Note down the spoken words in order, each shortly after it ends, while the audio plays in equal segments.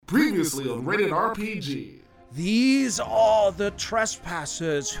Previously on Rated RPG. These are the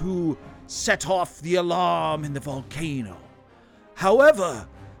trespassers who set off the alarm in the volcano. However,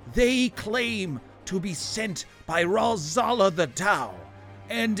 they claim to be sent by Ralzala the Tao,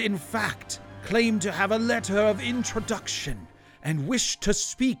 and in fact claim to have a letter of introduction and wish to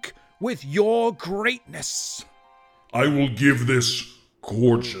speak with your greatness. I will give this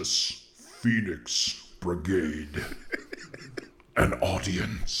gorgeous Phoenix Brigade an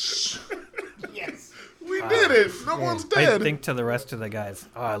audience. Yes. We did it. No one's dead. I think to the rest of the guys,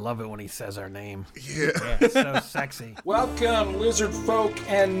 oh, I love it when he says our name. Yeah. It's so sexy. Welcome, lizard folk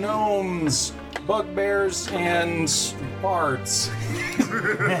and gnomes, bugbears and bards,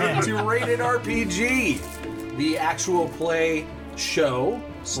 to Rated RPG, the actual play show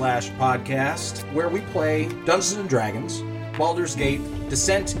 / podcast where we play Dungeons and Dragons, Baldur's Gate,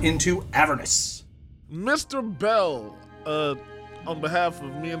 Descent into Avernus. Mr. Bell, on behalf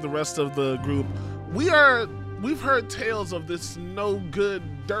of me and the rest of the group, we've heard tales of this no good,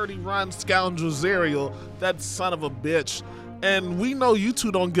 dirty, rotten scoundrel Zariel, that son of a bitch, and we know you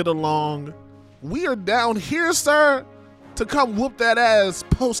two don't get along. We are down here, sir, to come whoop that ass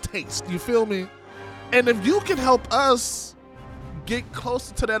post haste. You feel me? And if you can help us get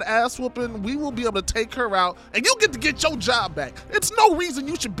closer to that ass whooping, we will be able to take her out, and you get to get your job back. It's no reason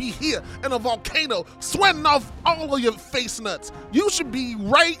you should be here in a volcano sweating off all of your face nuts. You should be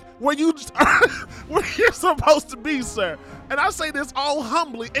right where you're supposed to be, sir. And I say this all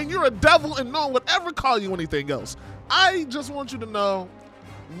humbly, and you're a devil, and no one would ever call you anything else. I just want you to know,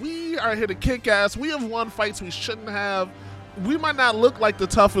 we are here to kick ass. We have won fights we shouldn't have. We might not look like the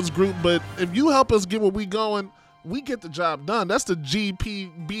toughest group, but if you help us get where we going, we get the job done. That's the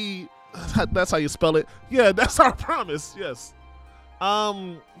GPB. That's how you spell it. Yeah, that's our promise. Yes.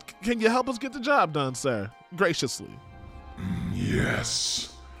 Can you help us get the job done, sir? Graciously.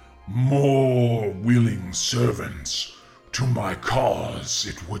 Yes. More willing servants to my cause,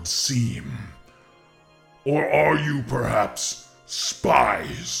 it would seem. Or are you perhaps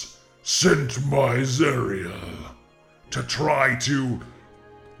spies sent by Zariel to try to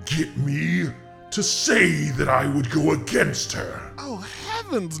get me to say that I would go against her? Oh,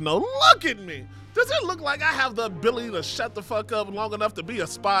 heavens no. Look at me. Does it look like I have the ability to shut the fuck up long enough to be a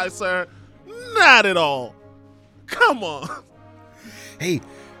spy, sir? Not at all. Come on. Hey,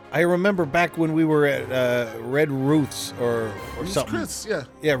 I remember back when we were at Red Ruth's or something. Chris, yeah.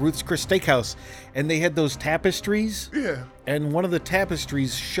 Yeah, Ruth's Chris Steakhouse, and they had those tapestries. Yeah. And one of the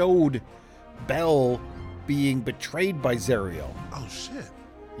tapestries showed Belle being betrayed by Zariel. Oh, shit.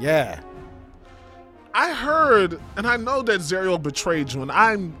 Yeah. I heard, and I know that Zariel betrayed you,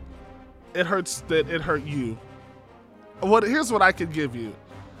 and it hurts that it hurt you. Here's what I could give you.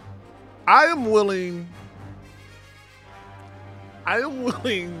 I am willing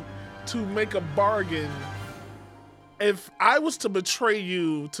to make a bargain. If I was to betray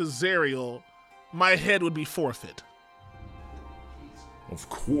you to Zariel, my head would be forfeit. Of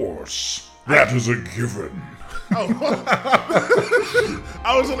course. That is a given. Oh,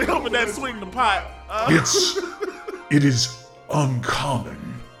 I was only hoping that swing the pot. It is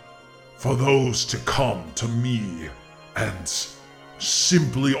uncommon for those to come to me and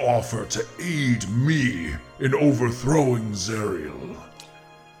simply offer to aid me in overthrowing Zariel.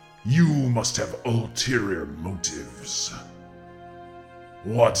 You must have ulterior motives.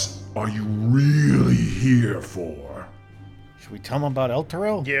 What are you really here for? Should we tell them about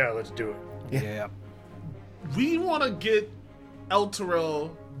Elturel? Yeah, let's do it. Yeah. We want to get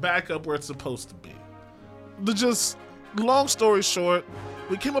Elturel back up where it's supposed to be. Long story short,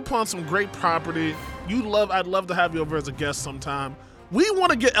 we came upon some great property. I'd love to have you over as a guest sometime. We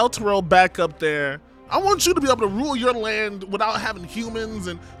want to get Elturel back up there. I want you to be able to rule your land without having humans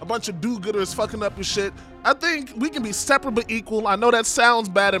and a bunch of do-gooders fucking up your shit. I think we can be separate but equal. I know that sounds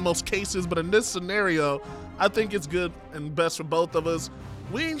bad in most cases, but in this scenario, I think it's good and best for both of us.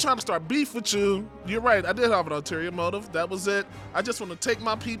 We ain't trying to start beef with you. You're right, I did have an ulterior motive. That was it. I just want to take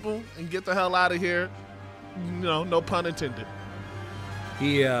my people and get the hell out of here. No pun intended.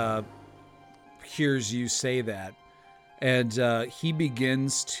 He hears you say that, and he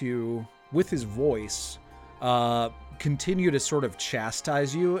begins to, with his voice, continue to sort of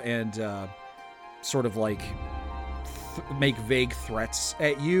chastise you and sort of like make vague threats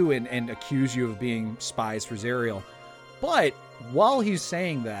at you and accuse you of being spies for Zariel. But while he's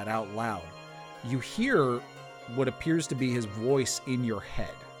saying that out loud, you hear what appears to be his voice in your head.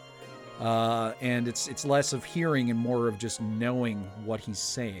 And it's less of hearing and more of just knowing what he's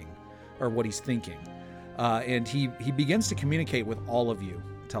saying or what he's thinking. And he begins to communicate with all of you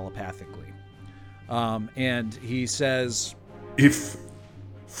telepathically. And he says, If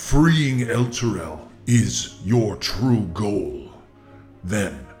freeing Elturel is your true goal,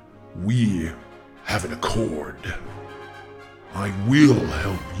 then we have an accord. I will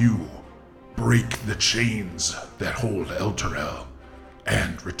help you break the chains that hold Elturel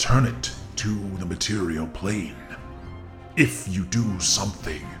and return it to the material plane. If you do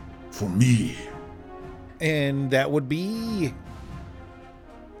something for me. And that would be...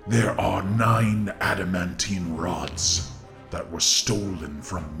 There are 9 adamantine rods that were stolen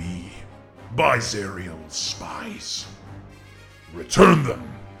from me by Zariel's spies. Return them,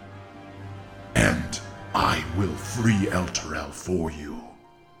 and I will free Elturel for you.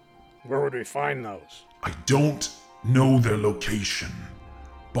 Where would we find those? I don't know their location,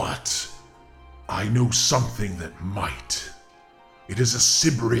 but I know something that might. It is a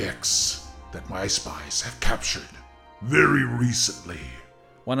Sybriex that my spies have captured very recently.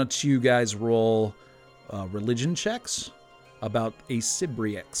 Why don't you guys roll religion checks about a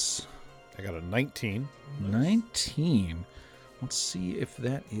Sybriex? I got a 19. 19. Let's see if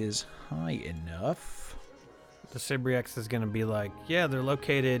that is high enough. The Sybriex is going to be like, yeah, they're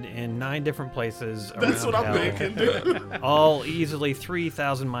located in 9 different places. That's around what I'm hell, thinking, dude. all easily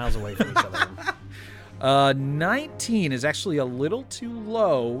 3,000 miles away from each other. 19 is actually a little too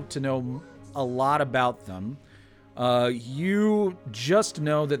low to know a lot about them. You just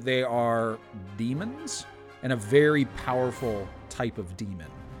know that they are demons and a very powerful type of demon.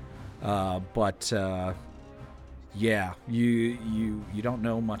 Yeah, you don't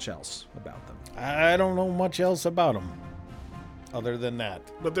know much else about them. I don't know much else about them other than that.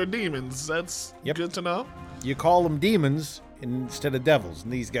 But they're demons. That's Yep. good to know. You call them demons instead of devils,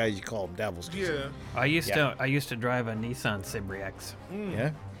 and these guys you call them devils. Yeah. I used to drive a Nissan Sybriex.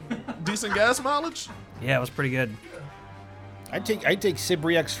 Yeah. Decent gas mileage? Yeah, it was pretty good. I take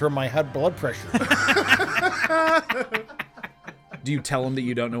Sybriex for my high blood pressure. Do you tell them that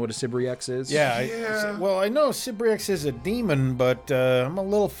you don't know what a Sybriex is? Yeah. Well, I know Sybriex is a demon, but I'm a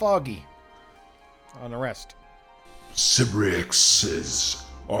little foggy on the rest. Sybriexes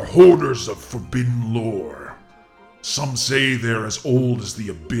are hoarders of forbidden lore. Some say they're as old as the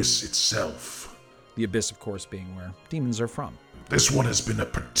Abyss itself. The Abyss, of course, being where demons are from. This one has been a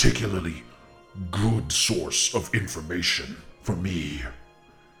particularly good source of information for me.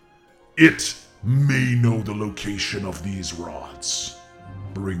 It may know the location of these rods.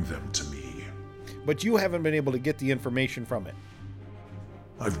 Bring them to me. But you haven't been able to get the information from it.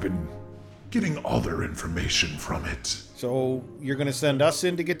 I've been getting other information from it. So you're going to send us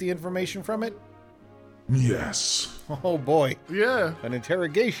in to get the information from it? Yes. Oh boy, Yeah. an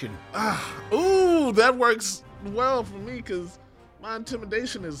interrogation. Ooh, that works well for me because my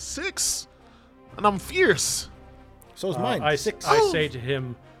intimidation is 6, and I'm fierce. So's mine. I 6. say to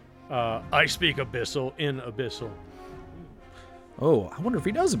him, I speak Abyssal in Abyssal. Oh, I wonder if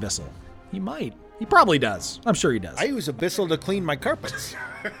he knows Abyssal. He might. He probably does. I'm sure he does. I use Abyssal to clean my carpets.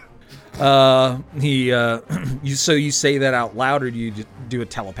 You say that out loud, or do you do it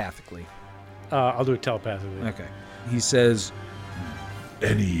telepathically? I'll do it telepathically. Okay. He says,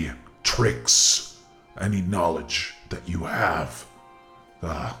 Any tricks, any knowledge that you have,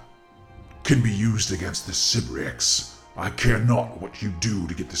 can be used against this Sybriex. I care not what you do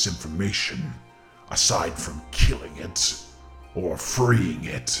to get this information, aside from killing it or freeing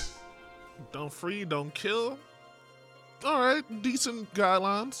it. Don't free, don't kill. All right, decent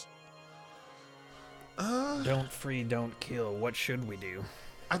guidelines. Don't free, don't kill. What should we do?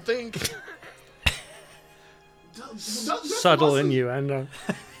 I think. Subtle innuendo.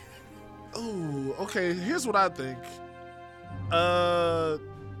 Ooh, okay. Here's what I think.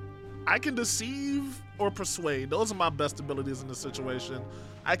 I can deceive or persuade. Those are my best abilities in this situation.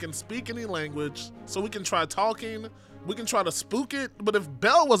 I can speak any language, so we can try talking. We can try to spook it. But if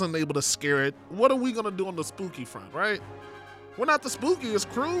Belle wasn't able to scare it, what are we gonna do on the spooky front, right? We're not the spookiest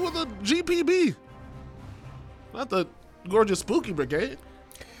crew. We're the GPB, not the Gorgeous Spooky Brigade.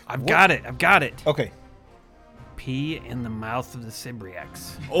 I've got it. Okay. Pee in the mouth of the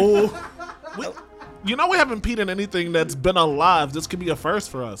Sybriex. Oh, we haven't peed in anything that's been alive. This could be a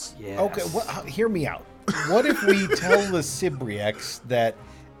first for us. Yes. Okay, hear me out. What if we tell the Sybriex that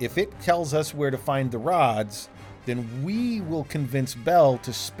if it tells us where to find the rods, then we will convince Belle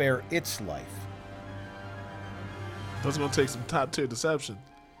to spare its life? That's gonna take some top tier deception.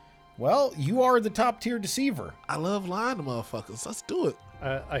 Well, you are the top tier deceiver. I love lying to motherfuckers. Let's do it.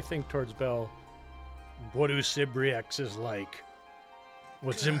 I think towards Bell. What do Sybriexes like?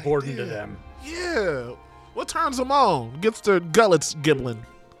 What's important to them? Yeah. What turns them on? Gets their gullets gibbling.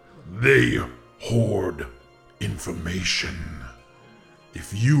 They hoard information.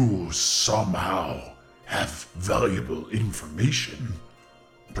 If you somehow have valuable information,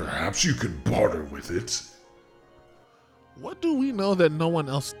 Perhaps you could barter with it. What do we know that no one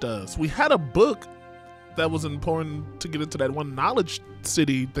else does? We had a book that was important to get into that one knowledge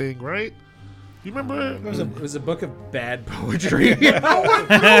city thing, right? You remember? It was a book of bad poetry. No one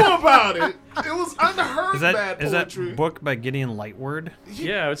knew about it. It was unheard Is bad that poetry. Book by Gideon Lightward?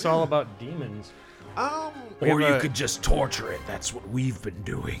 Yeah, it's all about demons. We have Or you a- could just torture it. That's what we've been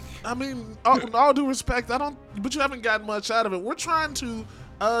doing. I mean, with all due respect, but you haven't gotten much out of it. We're trying to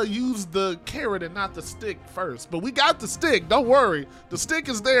use the carrot and not the stick first. But we got the stick. Don't worry. The stick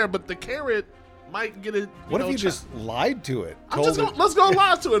is there, but the carrot might get it. What if you just lied to it? Let's go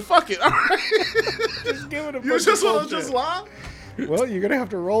lie to it. Fuck it. All right. just give it a You just want to just lie? Well, you're gonna have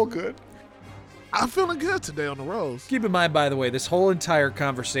to roll good. I'm feeling good today on the rolls. Keep in mind, by the way, this whole entire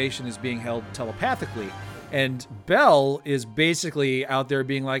conversation is being held telepathically. And Bell is basically out there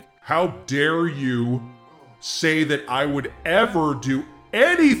being like, How dare you say that I would ever do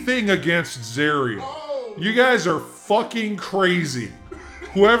anything against Zariel? You guys are fucking crazy.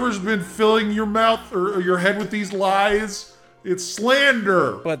 Whoever's been filling your mouth or your head with these lies, it's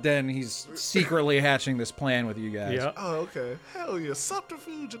slander. but then he's secretly hatching this plan with you guys. Yeah. Oh, okay. Hell yeah.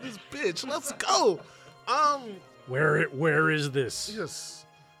 Subterfuge in this bitch. Let's go. Where is this Yes.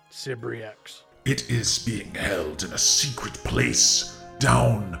 Cibriex? It is being held in a secret place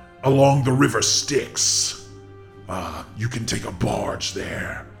down along the river Styx. You can take a barge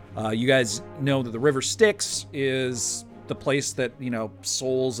there. You guys know that the River Styx is the place that, you know,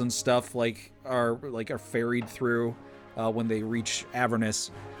 souls and stuff are ferried through when they reach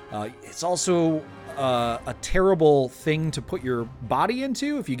Avernus. It's also a terrible thing to put your body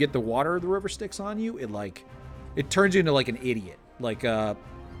into. If you get the water of the River Styx on you, it turns you into like an idiot. Like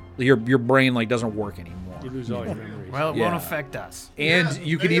your brain doesn't work anymore. You lose all your memories. Well, it Yeah. won't affect us. And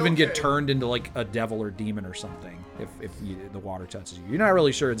you could even get okay. turned into like a devil or demon or something if the water touches you. You're not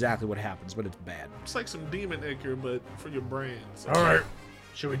really sure exactly what happens, but it's bad. It's like some demon ichor, but for your brain. So All right.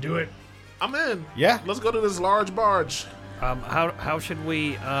 Should we do it? I'm in. Yeah. Let's go to this large barge. How should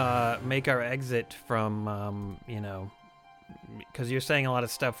we make our exit from because you're saying a lot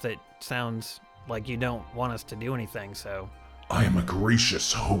of stuff that sounds like you don't want us to do anything. So I am a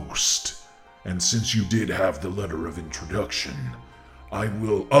gracious host, and since you did have the letter of introduction, I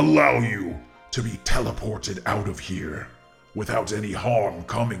will allow you to be teleported out of here without any harm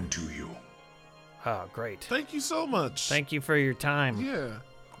coming to you. oh great, Thank you so much. thank you for your time. Yeah.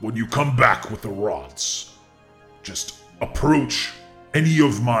 When you come back with the rods, just approach any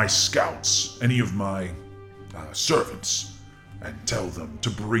of my scouts, any of my servants, and tell them to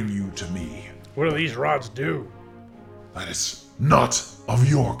bring you to me. What do these rods do? That is not of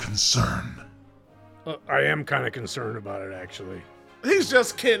your concern. I am kind of concerned about it, actually. He's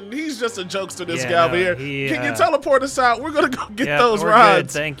just kidding. He's just a jokester, this Yeah, guy over no, here. he, Can you teleport us out? We're going to go get Yeah, those we're rods.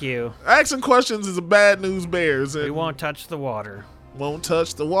 good, thank you. Asking questions is a bad news bears. And We won't touch the water. won't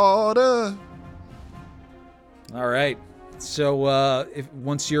touch the water. All right. So if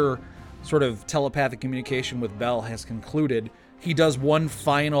once your sort of telepathic communication with Bell has concluded, he does one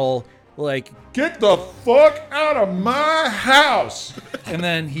final Get the fuck out of my house! and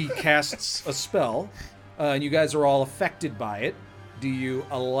then he casts a spell, and you guys are all affected by it. Do you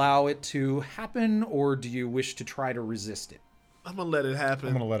allow it to happen, or do you wish to try to resist it? I'm going to let it happen.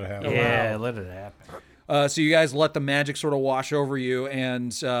 I'm gonna let it happen. Yeah, let it happen. So you guys let the magic sort of wash over you,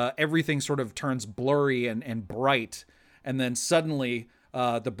 and everything sort of turns blurry and bright, and then suddenly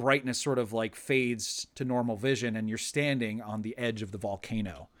the brightness sort of fades to normal vision, and you're standing on the edge of the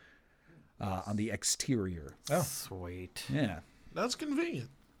volcano, on the exterior. Oh. Sweet. Yeah. That's convenient.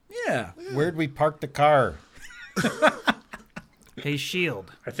 Yeah. Where'd we park the car? Hey,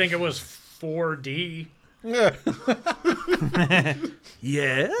 Shield. I think it was 4D.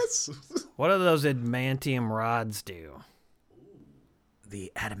 Yes. What do those adamantium rods do?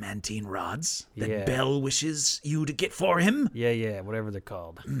 The adamantine rods that Yeah. Bell wishes you to get for him? Yeah, whatever they're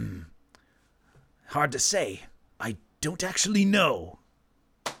called. Hard to say. I don't actually know.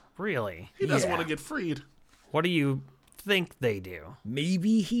 Really? He doesn't Yeah. want to get freed. What do you think they do?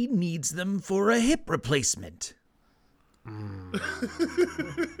 Maybe he needs them for a hip replacement.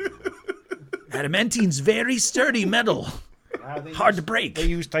 Adamantine's very sturdy metal. Hard to break. They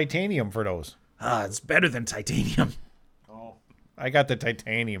use titanium for those. It's better than titanium. I got the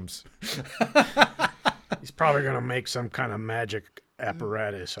titaniums. He's probably going to make some kind of magic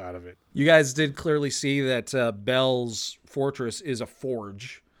apparatus out of it. You guys did clearly see that Bell's fortress is a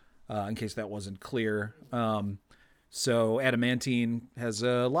forge, in case that wasn't clear. So adamantine has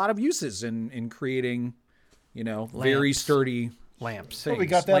a lot of uses in creating, very Lamps. sturdy Lamps. things. We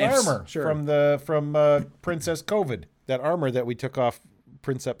got that Lamps, armor sure. from Princess COVID. That armor that we took off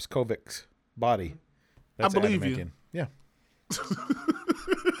Princeps Kovic's body. That's believe you. adamantium. Yeah.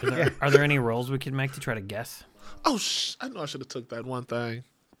 Are there any rolls we could make to try to guess? Oh, I know I should have took that one thing.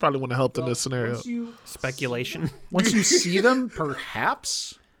 Probably wouldn't have helped in this scenario. Speculation. Once you see them,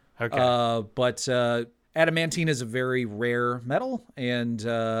 perhaps. Okay. But adamantine is a very rare metal, and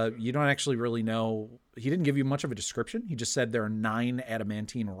you don't actually really know. He didn't give you much of a description. He just said there are 9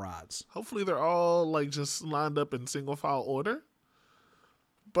 adamantine rods. Hopefully they're all like just lined up in single file order.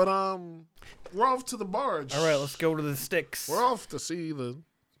 But we're off to the barge. All right, let's go to the sticks. We're off to see the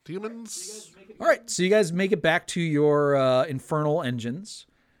humans. All right, so you guys make it back to your infernal engines,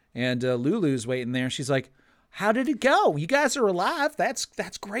 and Lulu's waiting there. She's like, "How did it go? You guys are alive. That's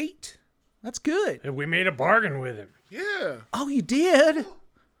great. That's good." And we made a bargain with him. Yeah. Oh, you did?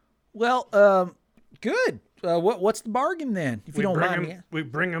 Well, good. What's the bargain then? If you don't mind me. We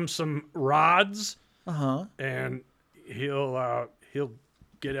bring him some rods, And he'll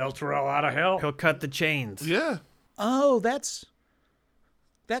get Elturel out of hell. He'll cut the chains. Yeah. oh, that's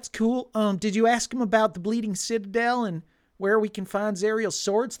cool. Did you ask him about the Bleeding Citadel and where we can find Zariel's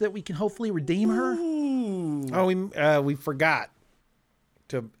swords that we can hopefully redeem her? Ooh. Oh, we forgot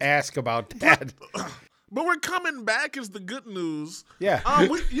to ask about that. But we're coming back is the good news. Yeah.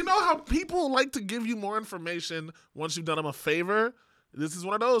 You know how people like to give you more information once you've done them a favor? This is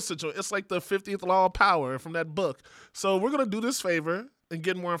one of those situations. It's like the 50th law of power from that book. So we're going to do this favor and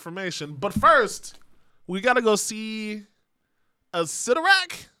get more information. But first, we got to go see a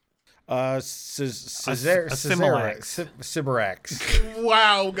Sidorak. Sibirax.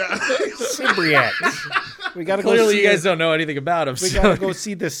 Wow, guys. Sibriax. We gotta Clearly, go see you guys don't know anything about him. We so- gotta go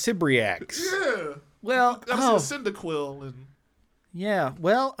see the Sibriax. Yeah. Well, Gotta see a Cyndaquil. And yeah.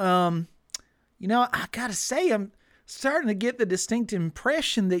 Well, I gotta say, I'm starting to get the distinct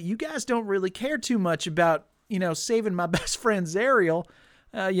impression that you guys don't really care too much about, saving my best friend Zariel,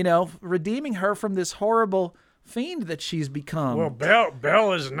 redeeming her from this horrible fiend that she's become. Well,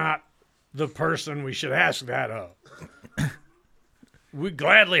 Belle is not the person we should ask that of. We'd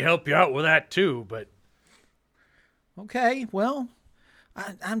gladly help you out with that too, but Okay, well,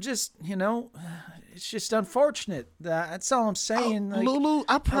 I'm just, it's just unfortunate. That's all I'm saying. Like, Lulu,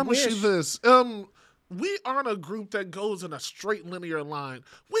 I promise you wish. this. We aren't a group that goes in a straight linear line.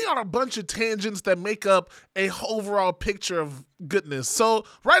 We are a bunch of tangents that make up a overall picture of goodness. So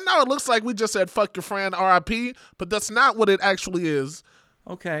right now it looks like we just said fuck your friend RIP, but that's not what it actually is.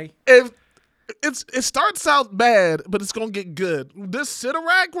 Okay. If it starts out bad, but it's gonna get good. This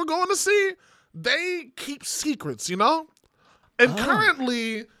Sidorak we're going to see, they keep secrets, And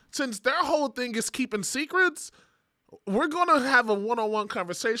currently, since their whole thing is keeping secrets, we're gonna have a one-on-one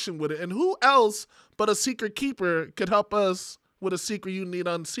conversation with it. And who else but a secret keeper could help us with a secret you need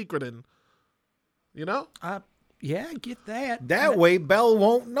unsecreting? Yeah, I get that. That way, Belle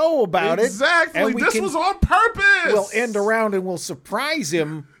won't know about Exactly. it. And This was on purpose. We'll end around and we'll surprise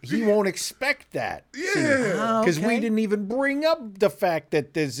him. He won't expect that. Yeah. Because we okay. didn't even bring up the fact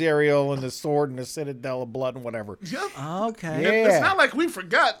that the Zariel and the sword and the Citadel of Blood and whatever. Yep. Okay. Yeah. It's not like we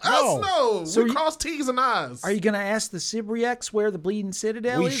forgot. No. Us, no. So we you- cross T's and I's. Are you going to ask the Sibriax where the Bleeding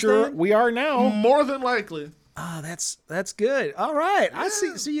Citadel is then? We are now. More than likely. Oh, that's good. All right. I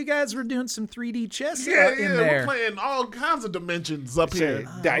see. So you guys were doing some 3D chess Yeah, in we're there. playing all kinds of dimensions up here.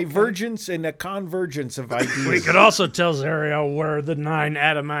 Divergence and a convergence of ideas. we could also tell Zariel where the 9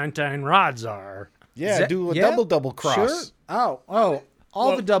 adamantine rods are. Yeah, do a Yeah, double cross. Sure. Oh,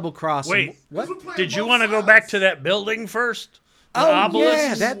 all the double crossing. Wait, What? did you want to go back to that building first? The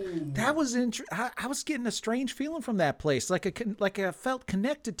obelisk? yeah, that was I was getting a strange feeling from that place, like I felt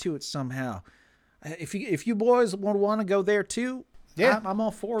connected to it somehow. If you boys want to go there too, Yeah. I'm all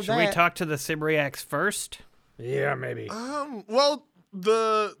for Should that. we talk to the Sibriax first? Yeah, maybe. Well,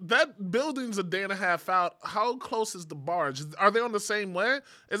 that building's a day and a half out. How close is the barge? Are they on the same way?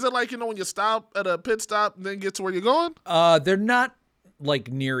 Is it like, when you stop at a pit stop and then get to where you're going? They're not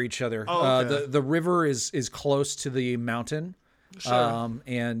like near each other. Oh, okay. The river is close to the mountain, Sure.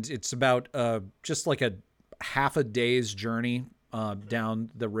 and it's about just like a half a day's journey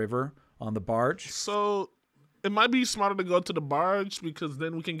down the river on the barge. So it might be smarter to go to the barge because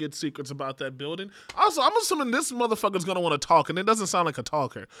then we can get secrets about that building. Also, I'm assuming this motherfucker's going to want to talk, and it doesn't sound like a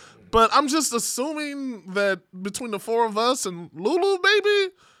talker. But I'm just assuming that between the 4 of us and Lulu,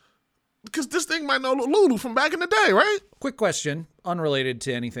 baby, because this thing might know Lulu from back in the day, right? Quick question, unrelated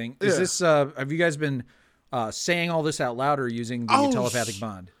to anything. Is Yeah. this have you guys been saying all this out loud or using the telepathic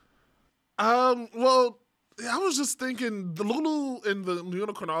bond? Well, I was just thinking the Lulu and the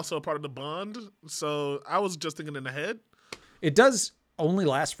unicorn are also a part of the bond. So I was just thinking in the head. It does only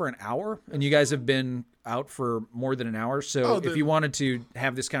last for an hour, and you guys have been out for more than an hour. So Oh, if then- you wanted to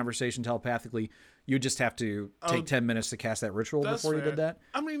have this conversation telepathically, you would just have to take 10 minutes to cast that ritual That's before you fair. did that.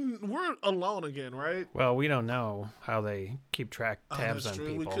 I mean, we're alone again, right? Well, we don't know how they keep tabs That's on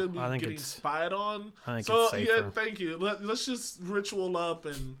true. people. We could be I think getting it's spied on. I think so it's yeah, safer. thank you. Let's just ritual up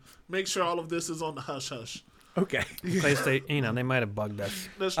and make sure all of this is on the hush hush. Okay. place they they might have bugged us.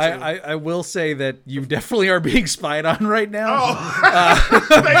 That's true. I will say that you definitely are being spied on right now. Oh,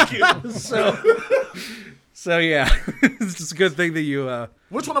 thank you. So yeah, it's just a good thing that you.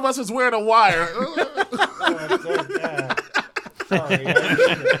 Which one of us is wearing a wire?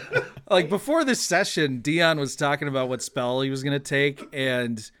 Like before this session, Dion was talking about what spell he was gonna take,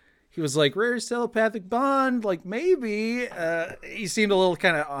 and he was like, "Rare telepathic bond, like maybe." He seemed a little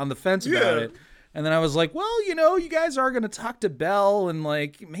kind of on the fence about Yeah. it, and then I was like, "Well, you guys are gonna talk to Belle, and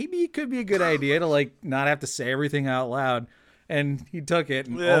like maybe it could be a good idea to like not have to say everything out loud." And he took it,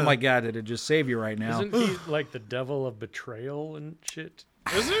 and Yeah. oh my god, did it just save you right now? Isn't he like the devil of betrayal and shit?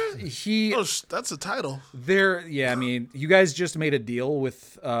 Is it? He Oh, that's a title. I mean, you guys just made a deal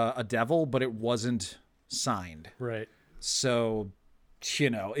with a devil, but it wasn't signed. Right. So,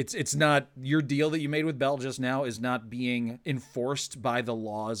 it's not your deal that you made with Bell just now is not being enforced by the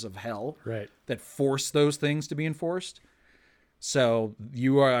laws of hell Right. that force those things to be enforced. So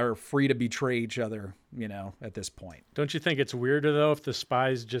you are free to betray each other, at this point. Don't you think it's weirder though if the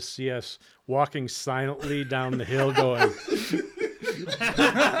spies just see us walking silently down the hill going,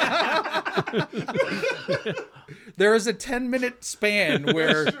 There is a 10-minute span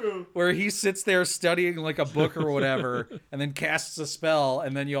where he sits there studying like a book or whatever, and then casts a spell,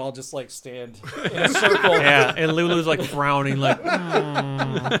 and then you all just like stand in a circle. Yeah, and Lulu's like frowning, like.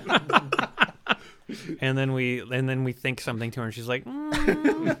 And then we think something to her, and she's like, All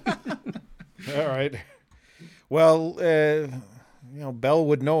right. Well, Belle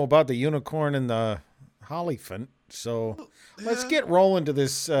would know about the unicorn and the Hollyphant, so let's get rolling to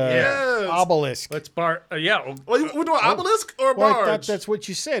this Yes. obelisk. let's Well, we're doing obelisk or Well, I barge? thought that's what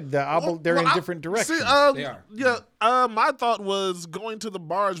you said. They're in different directions. See, They are. Yeah. My thought was going to the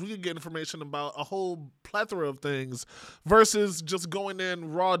barge. We could get information about a whole plethora of things, versus just going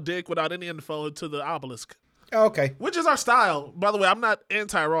in raw dick without any info to the obelisk, Okay. which is our style. By the way, I'm not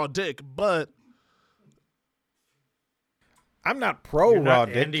anti raw dick, but I'm not pro You're raw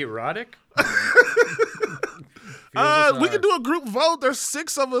not dick. Andy Roddick? we can do a group vote. There's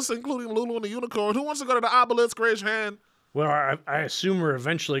 6 of us, including Lulu and the unicorn. Who wants to go to the obelisk? Raise your hand. Well, I assume we're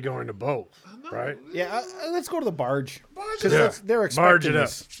eventually going to both, right? Yeah, let's go to the barge. Barge Because it up. they're Barge expecting it up.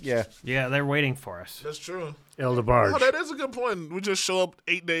 this. Yeah. yeah, they're waiting for us. That's true. El Barge. Oh, that is a good point. We just show up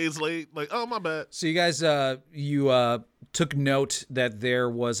 8 days late. Like, oh, my bad. So you guys, you took note that there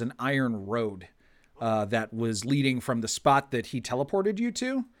was an iron road that was leading from the spot that he teleported you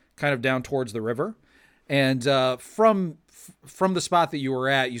to, kind of down towards the river. And from the spot that you were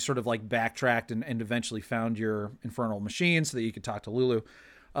at, you sort of like backtracked and eventually found your infernal machine so that you could talk to Lulu.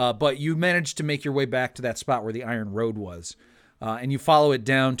 But you managed to make your way back to that spot where the iron road was. And you follow it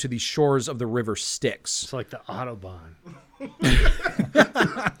down to the shores of the river Styx. It's like the Autobahn.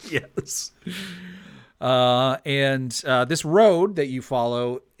 Yes. And this road that you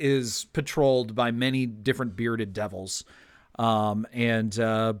follow is patrolled by many different bearded devils.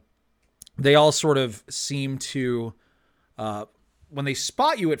 And they all sort of seem to, when they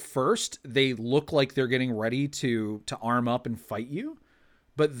spot you at first, they look like they're getting ready to arm up and fight you.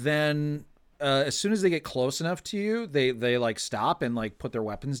 But then as soon as they get close enough to you, they like stop and like put their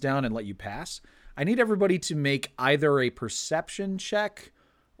weapons down and let you pass. I need everybody to make either a perception check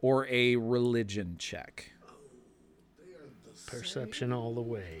or a religion check. Perception all the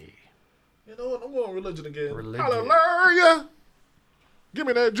way. You know what? I'm going religion again. Religion. Hallelujah. Give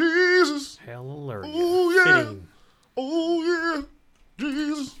me that Jesus. Hallelujah. Oh, yeah. Fitting. Oh, yeah.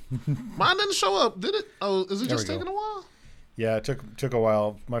 Jesus. Mine didn't show up, did it? Oh, is it There just we go. taking a while? Yeah, it took a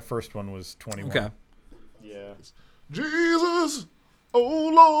while. My first one was 21. Okay. Yeah. Jesus. Oh,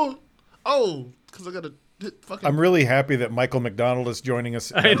 Lord. Oh, because I got to hit fucking. I'm really happy that Michael McDonald is joining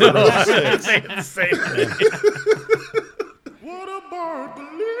us. I know. What a bird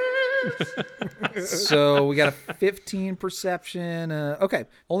believes. So we got a 15 perception. Okay.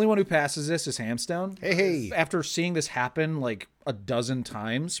 Only one who passes this is Hamstone. Hey. After seeing this happen like a dozen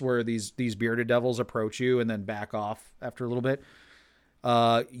times where these bearded devils approach you and then back off after a little bit,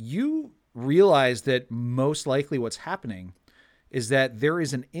 you realize that most likely what's happening is that there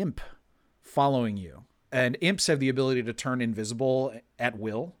is an imp following you. And imps have the ability to turn invisible at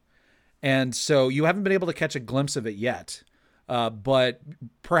will. And so you haven't been able to catch a glimpse of it yet. But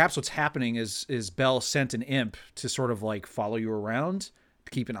perhaps what's happening is Belle sent an imp to sort of like follow you around,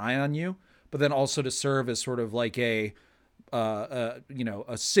 to keep an eye on you. but then also to serve as sort of like a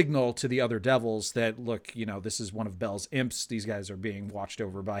signal to the other devils that, look, this is one of Bel's imps. These guys are being watched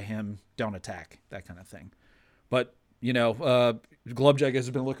over by him. Don't attack, that kind of thing. But, Glubjag has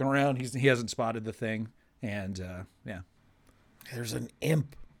been looking around. He hasn't spotted the thing. And, There's an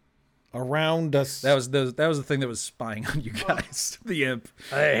imp around us. That was the thing that was spying on you guys, the imp.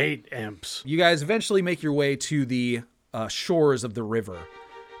 I hate imps. You guys eventually make your way to the shores of the river.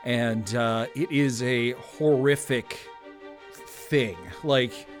 And it is a horrific thing.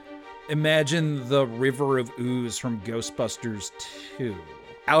 Like, imagine the river of ooze from Ghostbusters 2.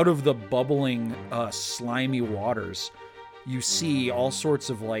 Out of the bubbling, slimy waters, you see all sorts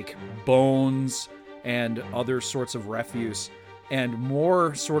of like bones and other sorts of refuse, and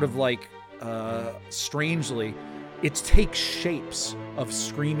more sort of like, strangely, it takes shapes of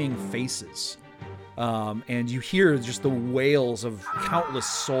screaming faces. And you hear just the wails of countless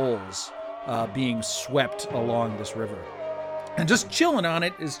souls being swept along this river. And just chilling on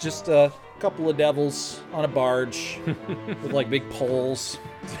it is just a couple of devils on a barge with like big poles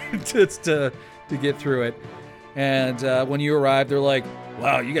to get through it. And when you arrive, they're like,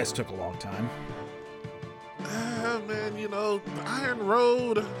 wow, you guys took a long time. Man, the Iron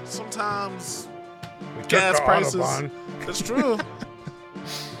Road, sometimes We took gas the prices. Autobahn. That's true. All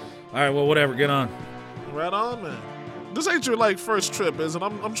right, well, whatever, get on. Right on, man. This ain't your like first trip, is it?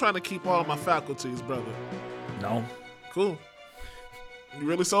 I'm trying to keep all my faculties, brother. No. Cool. You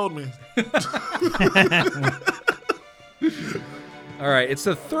really sold me. All right, it's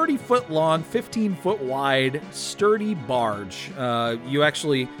a 30-foot long, 15-foot wide, sturdy barge. You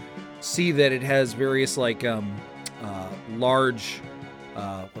actually see that it has various like large, what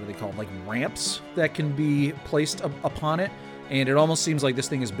are they called? Like ramps that can be placed upon it, and it almost seems like this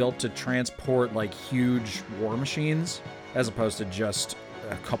thing is built to transport like huge war machines, as opposed to just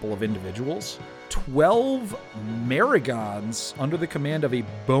a couple of individuals. 12 Marigons under the command of a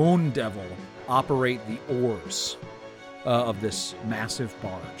Bone Devil operate the oars of this massive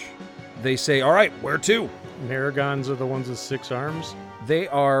barge. They say, all right, where to? Narragons are the ones with 6 arms. They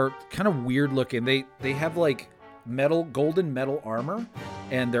are kind of weird looking. They have like golden metal armor,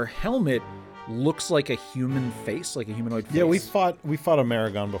 and their helmet looks like a human face, like a humanoid face. Yeah, we fought a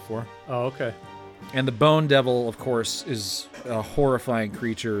Maragon before. Oh, okay. And the Bone Devil, of course, is a horrifying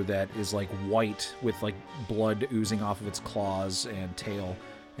creature that is like white with like blood oozing off of its claws and tail,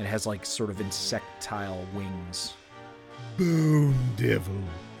 and has like sort of insectile wings. Bone Devil.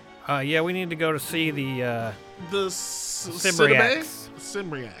 Yeah, we need to go to see the Simbriax.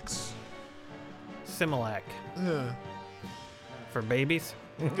 Simbriax. Similac Yeah. for babies.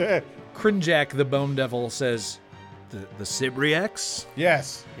 Crinjak, the Bone Devil, says, the Sibriax?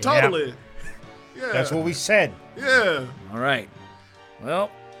 Yes, Totally. Yeah. that's what we said. Yeah. All right. Well,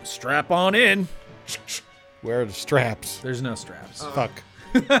 strap on in. Where are the straps? There's no straps. Fuck.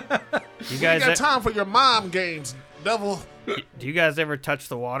 You You guys, got time for your mom games, devil. do you guys ever touch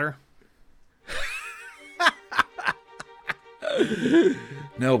the water?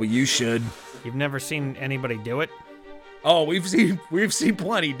 No, but you should. You've never seen anybody do it? Oh, we've seen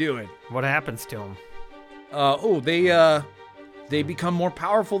plenty do it. What happens to them? They become more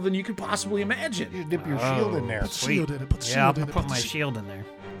powerful than you could possibly imagine. You dip your shield in there. Put the shield in it. Put the Yeah, I'll shield in it. put the my shi- shield in there.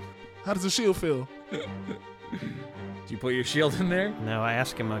 How does the shield feel? Do you put your shield in there? No, I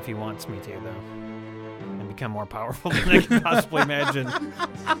ask him if he wants me to, though. And become more powerful than I can possibly imagine.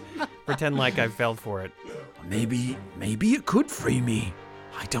 Pretend like I fell for it. Maybe it could free me.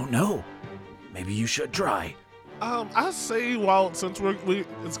 I don't know. Maybe you should try. I say, since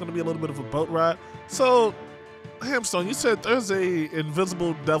it's gonna be a little bit of a boat ride. So, Hamstone, you said there's a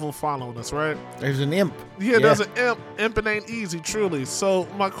invisible devil following us, right? There's an imp. Yeah, there's an imp. Imping ain't easy, truly. So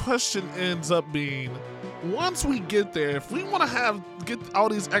my question ends up being, once we get there, if we want to get all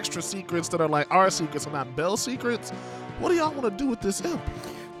these extra secrets that are like our secrets and not Belle's secrets, what do y'all want to do with this imp?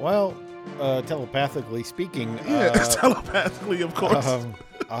 Well, telepathically speaking, Yeah, telepathically, of course.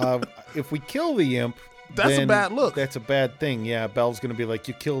 if we kill the imp, That's a then bad look. That's a bad thing. Yeah, Belle's gonna be like,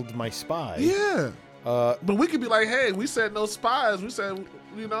 you killed my spy. Yeah. But we could be like, hey, we said no spies. We said,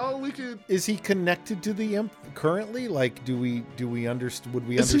 we could. Is he connected to the imp currently? Like, do we understand? Would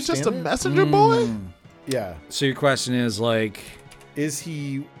we Is understand? he just a it? messenger boy? Yeah. So your question is like, Is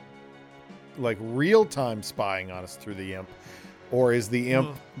he like real time spying on us through the imp? Or is the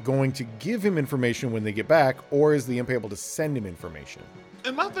imp going to give him information when they get back? Or is the imp able to send him information?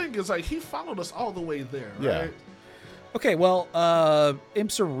 And my thing is, like, he followed us all the way there, right? Yeah. okay, well,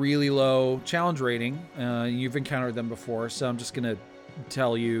 imps are really low challenge rating. You've encountered them before, so I'm just gonna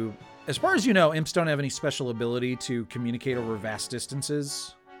tell you, as far as you know, imps don't have any special ability to communicate over vast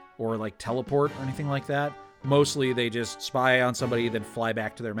distances or like teleport or anything like that. Mostly they just spy on somebody, then fly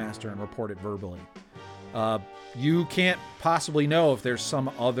back to their master and report it verbally. You can't possibly know if there's some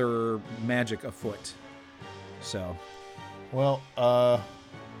other magic afoot. So, Well,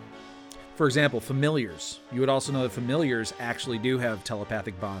 for example, familiars. You would also know that familiars actually do have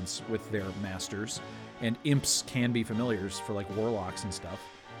telepathic bonds with their masters, and imps can be familiars for like warlocks and stuff.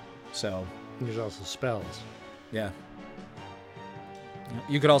 So, There's also spells. yeah.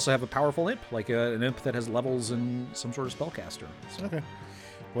 You could also have a powerful imp, like an imp that has levels and some sort of spellcaster. So, okay.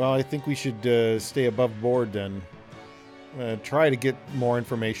 Well, I think we should stay above board then. Try to get more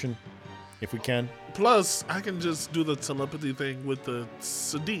information if we can. Plus, I can just do the telepathy thing with the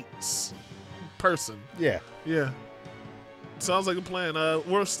Sadiq's person. Yeah. Yeah. Sounds like a plan.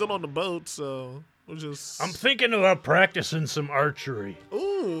 We're still on the boat, so we'll just. I'm thinking about practicing some archery.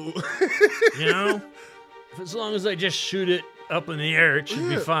 Ooh. You know? As long as I just shoot it up in the air, it should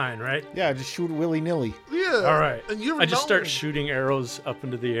be fine, right? Yeah, just shoot willy-nilly. Yeah. All right. And you I just start know. shooting arrows up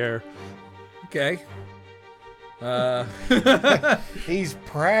into the air. okay. He's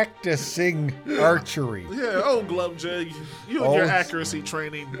practicing archery. Yeah. Oh, Glumjig, you and your accuracy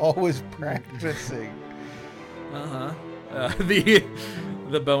training. Always practicing.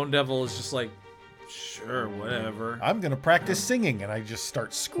 The Bone Devil is just like, sure, whatever. I'm going to practice singing, and I just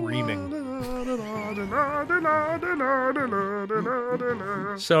start screaming.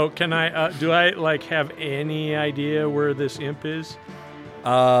 So can I? Do I like have any idea where this imp is?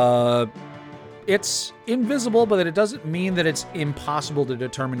 It's invisible, but it doesn't mean that it's impossible to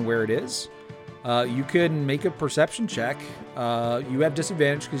determine where it is. You can make a perception check. You have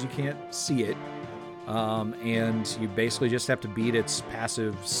disadvantage because you can't see it. And you basically just have to beat its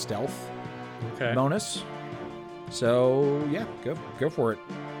passive stealth bonus. So, yeah, go for it.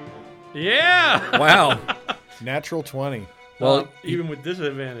 Yeah. Wow. Natural 20. Well, even with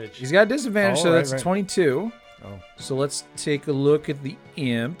disadvantage. he's got disadvantage, Oh, so right, that's right. 22. Oh. So let's take a look at the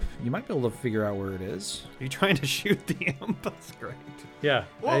imp. You might be able to figure out where it is. Are you trying to shoot the imp? That's great. Yeah.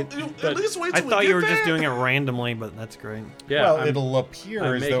 Well, at least wait I till we thought get you were there. just doing it randomly, but that's great. Yeah. Well, I'm- it'll appear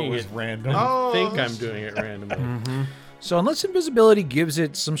I'm as though it making was it- random. Oh, think I'm doing it randomly. So unless invisibility gives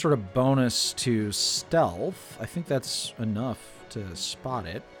it some sort of bonus to stealth, I think that's enough to spot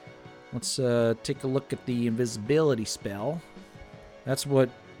it. Let's take a look at the invisibility spell. That's what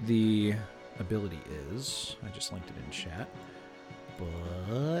the ability is. I just linked it in chat.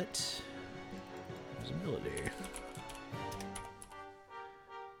 But invisibility.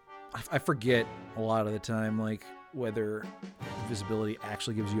 I forget a lot of the time, like, whether invisibility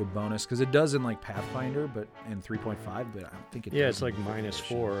actually gives you a bonus, because it does in like Pathfinder, but in 3.5, but I don't think it Yeah, does it's in like fifth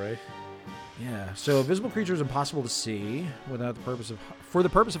edition. -4, right? Yeah. So a visible creature is impossible to see without the purpose of for the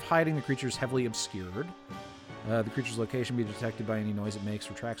purpose of hiding the creature is heavily obscured. The creature's location be detected by any noise it makes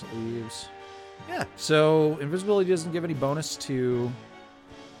or tracks it leaves. Yeah. So invisibility doesn't give any bonus to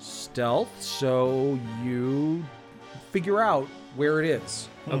stealth, so you figure out where it is.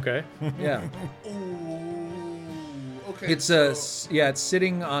 Okay. Yeah. Ooh, okay. It's it's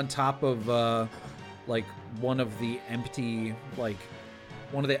sitting on top of like one of the empty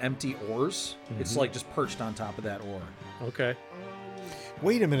oars. It's like just perched on top of that oar. Okay.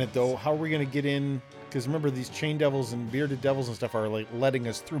 Wait a minute, though. How are we going to get in? Because remember, these chain devils and bearded devils and stuff are like letting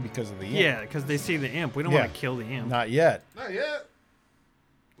us through because of the imp. Yeah, because they see the imp. We don't Yeah. want to kill the imp. Not yet. Not yet.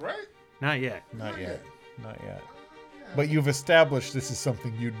 Right? Not yet. Not yet. Not yet. But you've established this is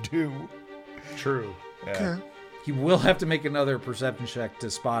something you do. True. Yeah. He will have to make another perception check to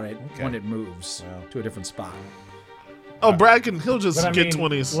spot it Okay. when it moves Wow. to a different spot. Oh, Brad he'll just But I get mean,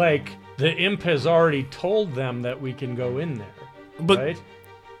 20s. like, the imp has already told them that we can go in there, But right?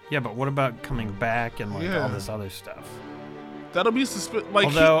 Yeah, but what about coming back and like Yeah. all this other stuff? that'll be like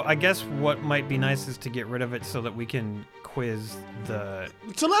Although I guess what might be nice is to get rid of it so that we can quiz the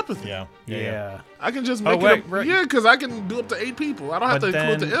telepathy. Yeah. yeah. I can just Oh, make right, it. right. Yeah, because I can do up to 8 people. I don't have But to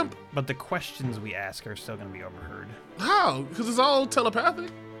include then- the imp. But the questions we ask are still going to be overheard. How? Because it's all telepathic.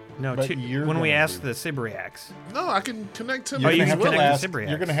 No, But you're when we gonna ask do- the Sibriacs. No, I can connect to You're Oh, you gonna can have to connect the ask. Sibriacs.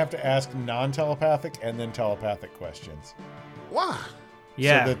 You're gonna have to ask non-telepathic and then telepathic questions. Why?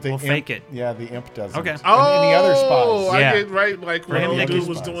 Yeah, so that the we'll imp, fake it. Yeah, the imp doesn't. Okay. And any other Oh, spies. I Yeah. get right, like For what him old to dude get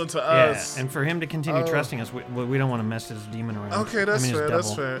was spies. doing to Yeah, us. and for him to continue Oh. trusting us, we don't want to mess his demon around. Okay, that's I mean, his fair. That's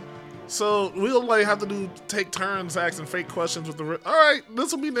devil. fair. So we'll like have to take turns asking fake questions with the. All right,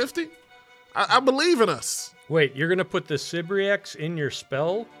 this will be nifty. I believe in us. Wait, you're gonna put the Sibriacs in your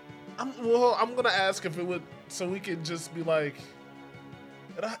spell? I'm gonna ask if it would, so we can just be like,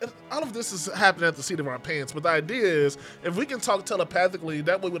 all of this is happening at the seat of our pants, but the idea is if we can talk telepathically,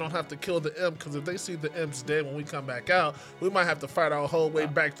 that way we don't have to kill the imp, because if they see the imp's dead when we come back out, we might have to fight our whole way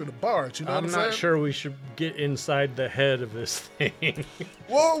back through the barge. You know what I'm saying? I'm not sure we should get inside the head of this thing.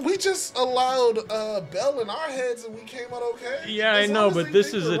 Well, we just allowed Bell in our heads and we came out okay. Yeah, I As long know, as but they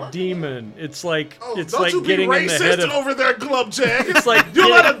this think is we're a working. demon. It's like it's Don't like you be getting in the head racist of over there, Glubjack. It's like you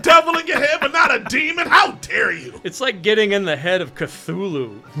let getting- a devil in your head, but not a demon. How dare you? It's like getting in the head of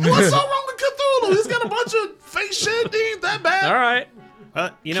Cthulhu. What's so wrong with Cthulhu? He's got a bunch of fake shit. He ain't that bad. All right,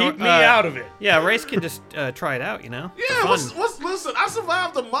 You know, keep me out of it. Yeah, Race can just try it out. You know. For Yeah, fun. listen, I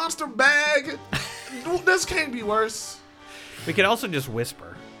survived the monster bag. This can't be worse. We could also just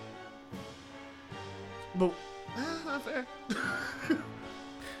whisper. But, not fair.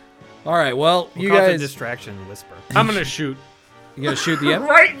 All right, well, We'll you cause a guys, distraction and whisper. I'm gonna shoot. you gonna shoot the imp?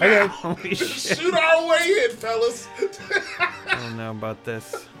 Right now. Holy shit! Shoot our way in, fellas. I don't know about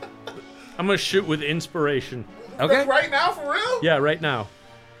this. I'm gonna shoot with inspiration. Okay. Right now, for real? Yeah, right now.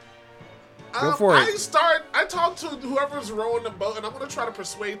 Go for it. I talk to whoever's rowing the boat, and I'm gonna try to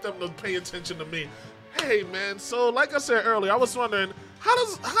persuade them to pay attention to me. Hey, man. So, like I said earlier, I was wondering, how do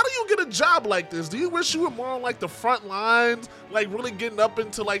you get a job like this? Do you wish you were more on like the front lines, like really getting up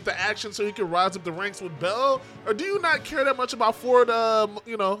into like the action so you can rise up the ranks with Bell, or do you not care that much about forward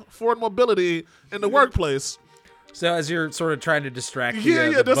mobility in the workplace? So as you're sort of trying to distract the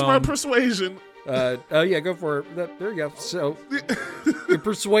Yeah, that's my bone, persuasion. oh yeah, go for it. There you go. So you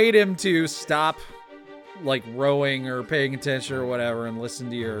persuade him to stop, like rowing or paying attention or whatever, and listen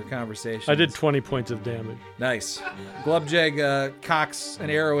to your conversation. I did 20 points of damage. Nice. Glubjag cocks an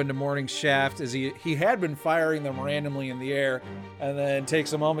arrow into Morning's shaft as he had been firing them randomly in the air, and then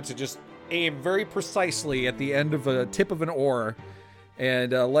takes a moment to just aim very precisely at the end of a tip of an oar,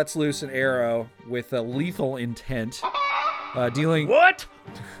 and lets loose an arrow with a lethal intent, dealing. What?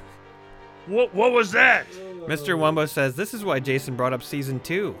 What was that? Mr. Wumbo says this is why Jason brought up season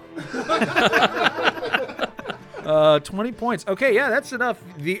 2. 20 points. Okay, yeah, that's enough.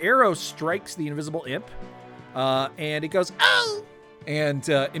 The arrow strikes the invisible imp, and it goes, oh! And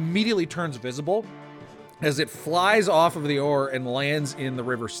immediately turns visible as it flies off of the oar and lands in the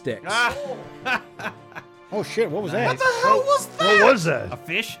river Styx. Oh shit! What was that? What the hell was that? What was that? A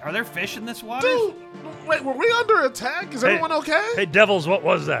fish? Are there fish in this water? Dude, wait, were we under attack? Is everyone okay? Hey, devils, what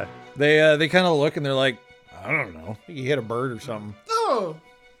was that? They kind of look and they're like, I don't know. You hit a bird or something. Oh.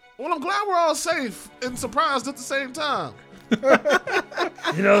 Well, I'm glad we're all safe and surprised at the same time.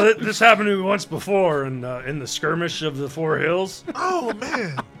 You know, this happened to me once before in the skirmish of the Four Hills. Oh,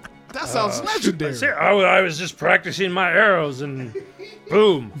 man. That sounds legendary. I was just practicing my arrows, and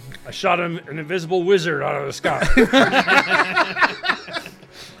boom, I shot an invisible wizard out of the sky.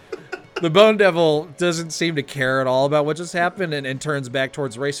 the Bone Devil doesn't seem to care at all about what just happened and turns back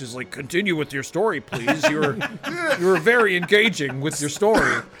towards Racers like, continue with your story, please. You were very engaging with your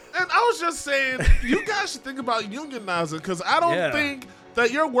story. And I was just saying, you guys should think about unionizing, because I don't think that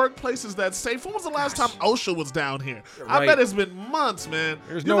your workplace is that safe. When was the last time OSHA was down here? I Right. bet it's been months, man.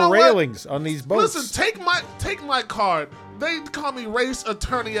 There's You know no what? railings on these boats. Listen, take my card. They call me race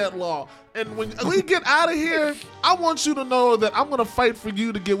attorney at law. And when we get out of here, I want you to know that I'm gonna fight for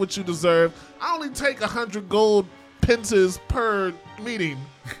you to get what you deserve. I only take 100 gold pences per meeting.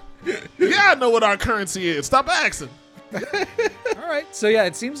 Yeah, I know what our currency is. Stop asking. All right. So yeah,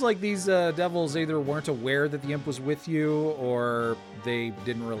 it seems like these devils either weren't aware that the imp was with you, or they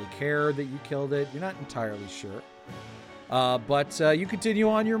didn't really care that you killed it. You're not entirely sure. But you continue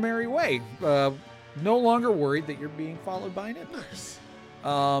on your merry way, no longer worried that you're being followed by an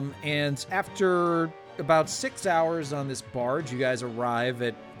imp. And after about 6 hours on this barge, you guys arrive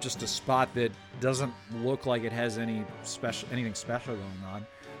at just a spot that doesn't look like it has anything special going on.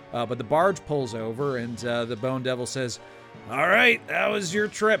 But the barge pulls over, and the Bone Devil says, all right, that was your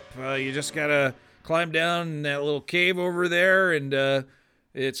trip. You just gotta climb down in that little cave over there, and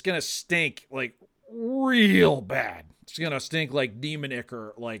it's gonna stink, like, real bad. It's gonna stink like demon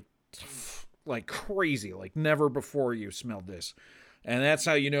ichor, like crazy, like never before you smelled this. And that's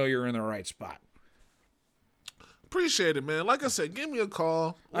how you know you're in the right spot. Appreciate it, man. Like I said, give me a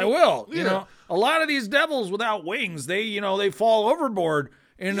call. I will. Yeah. You know, a lot of these devils without wings, they fall overboard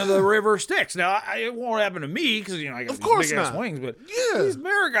into the river Styx. Now, it won't happen to me because, I got Of these course big-ass not. wings, but Yeah. these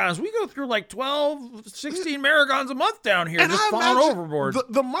Maragons, we go through like 12, 16 Maragons a month down here And just I falling imagine overboard.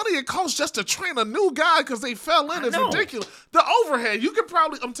 The money it costs just to train a new guy because they fell in is know. ridiculous. The overhead, you could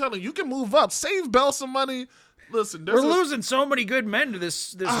probably, I'm telling you can move up. Save Bell some money. Listen, We're losing so many good men to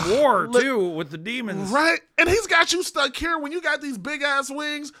this war, too, with the demons. Right? And he's got you stuck here when you got these big ass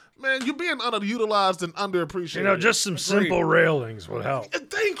wings. Man, you're being underutilized and underappreciated. You know, just some simple railings would help.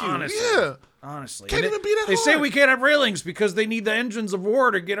 Thank you. Honestly. Yeah. Honestly. Can't And even be that They say hard. we can't have railings because they need the engines of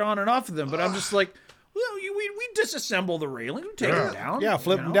war to get on and off of them. But I'm just like, well, we disassemble the railings. We take them down. Yeah,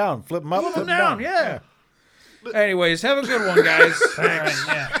 flip you them know? down, flip them up, Flip flip them them down, yeah. Anyways, have a good one, guys. Thanks.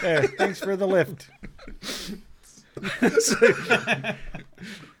 Yeah. Hey, thanks for the lift.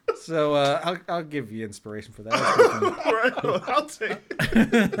 So I'll give you inspiration for that. That's pretty funny. Right. I'll take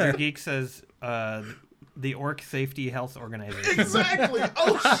it. Your geek says the Orc Safety Health Organization. Exactly.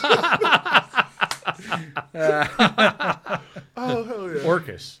 Oh, shit. Oh, hell yeah.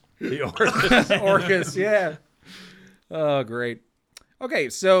 Orcus. The Orcus. Orcus, yeah. Oh, great. Okay,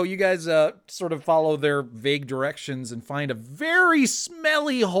 so you guys sort of follow their vague directions and find a very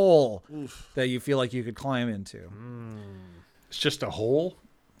smelly hole that you feel like you could climb into. It's just a hole.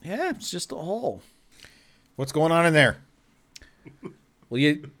 Yeah, it's just a hole. What's going on in there? Well,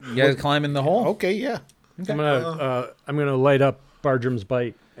 you guys climb in the hole. Okay, yeah. I'm gonna light up Bartram's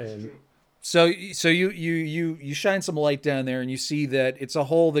bite and So you shine some light down there, and you see that it's a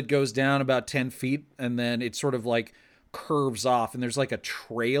hole that goes down about 10 feet, and then it sort of like curves off, and there's like a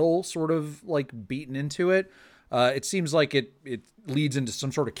trail sort of like beaten into it. It seems like it leads into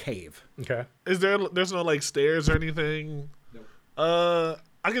some sort of cave. okay. There's no like stairs or anything? Nope.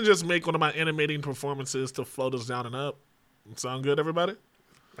 I can just make one of my animating performances to float us down and up. Sound good, everybody?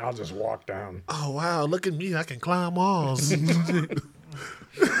 I'll just walk down. Oh, wow. Look at me. I can climb walls.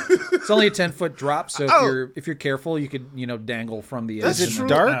 It's only a 10-foot drop, so if you're careful, you could dangle from the edge. That's Is true. it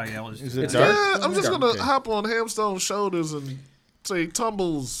dark? Oh, yeah, well, Is it It's dark? Yeah, I'm just Dark, going to okay. hop on Hamstone's shoulders and say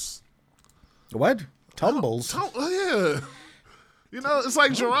tumbles. What? Tumbles? Oh, yeah. You know, it's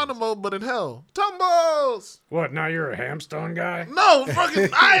like Geronimo, but in hell. Tumbles! What? Now you're a Hamstone guy? No, fucking,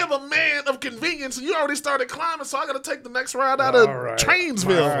 I am a man of convenience, and you already started climbing, so I got to take the next ride out of All right.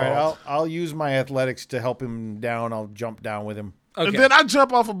 Trainsville. All right, I'll use my athletics to help him down. I'll jump down with him. Okay. And then I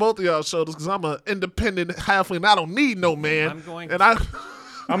jump off of both of y'all's shoulders because I'm an independent halfling. And I don't need no man. I'm going And I,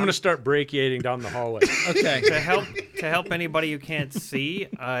 I'm gonna start brachiating down the hallway. Okay. to help anybody who can't see,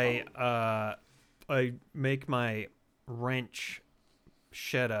 I make my wrench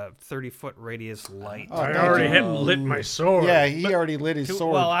shed a 30-foot radius light. Oh, I thank already you. lit my sword. Yeah, he already lit his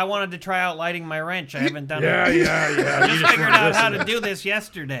sword. Well, I wanted to try out lighting my wrench. I haven't done Yeah. it. You I just just figured weren't out how to listening. do this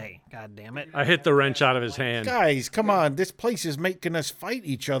yesterday. God damn it. I hit the wrench out of his hand. Guys, come on. This place is making us fight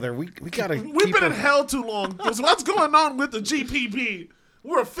each other. We gotta we've keep been in our- hell too long. Because what's going on with the GPP?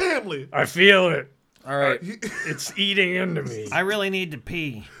 We're a family. I feel it. All right. It's eating into me. I really need to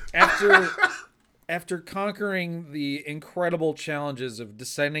pee. After conquering the incredible challenges of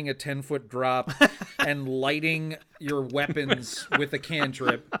descending a 10-foot drop and lighting your weapons with a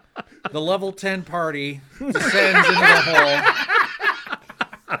cantrip, the level 10 party descends into the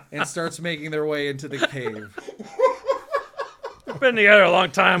hole and starts making their way into the cave. We've been together a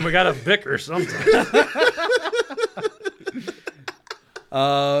long time. We gotta bicker sometime.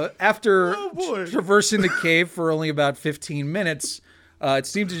 After boy. traversing the cave for only about 15 minutes, it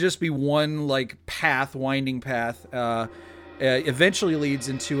seemed to just be one winding path. Eventually leads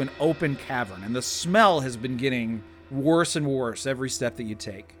into an open cavern, and the smell has been getting worse and worse every step that you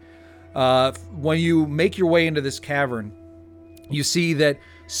take. When you make your way into this cavern, you see that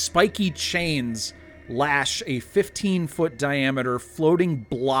spiky chains lash a 15-foot diameter floating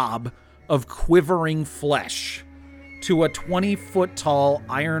blob of quivering flesh to a 20-foot tall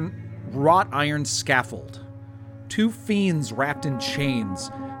wrought iron scaffold. Two fiends wrapped in chains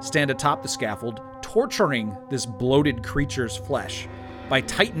stand atop the scaffold, torturing this bloated creature's flesh by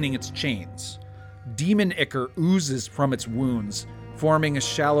tightening its chains. Demon ichor oozes from its wounds, forming a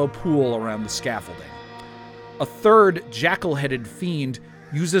shallow pool around the scaffolding. A third jackal-headed fiend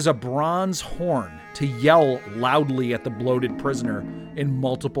uses a bronze horn to yell loudly at the bloated prisoner in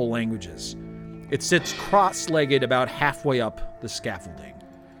multiple languages. It sits cross-legged about halfway up the scaffolding.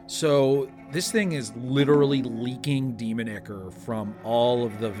 So this thing is literally leaking demon ichor from all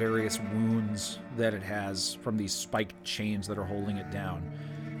of the various wounds that it has from these spiked chains that are holding it down.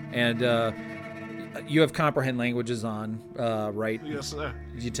 And you have comprehend languages on, right? Yes, sir.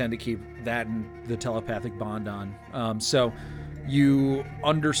 You tend to keep that and the telepathic bond on. So you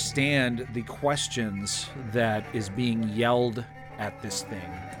understand the questions that is being yelled at this thing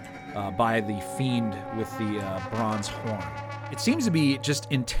by the fiend with the bronze horn. It seems to be just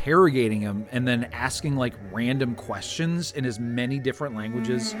interrogating him and then asking random questions in as many different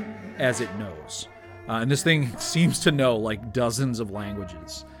languages as it knows. And this thing seems to know dozens of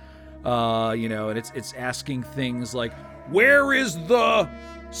languages. And it's asking things like, where is the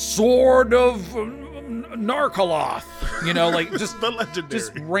sword of Narkaloth, like just The legendary.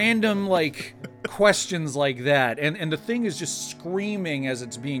 just random like questions like that, and the thing is just screaming as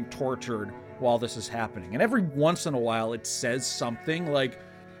it's being tortured while this is happening, and every once in a while it says something like,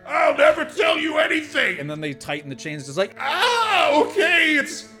 I'll never tell you anything. and then they tighten the chains. It's like, Okay,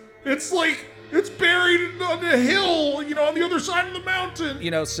 it's like it's buried on the hill, on the other side of the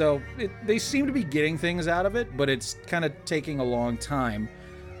mountain. so they seem to be getting things out of it, but it's kind of taking a long time.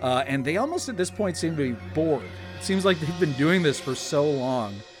 And they almost at this point seem to be bored. It seems like they've been doing this for so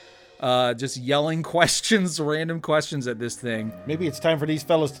long. Just yelling questions, random questions at this thing. Maybe it's time for these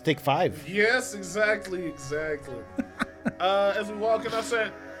fellas to take 5. Yes, exactly. As we walk in, I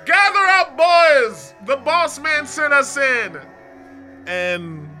said, "Gather up, boys! The boss man sent us in."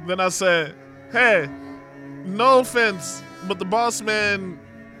 And then I said, "Hey, no offense, but the boss man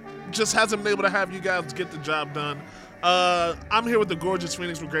just hasn't been able to have you guys get the job done. I'm here with the Gorgeous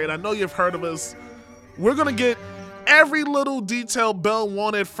Phoenix Brigade. I know you've heard of us. We're gonna get every little detail Bell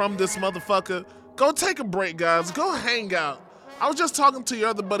wanted from this motherfucker. Go take a break, guys. Go hang out. I was just talking to your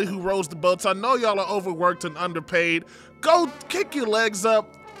other buddy who rows the boats. I know y'all are overworked and underpaid. Go kick your legs up.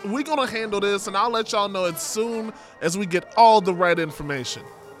 We're gonna handle this, and I'll let y'all know as soon as we get all the right information.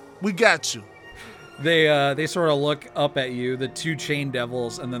 We got you." They sort of look up at you, the 2 chain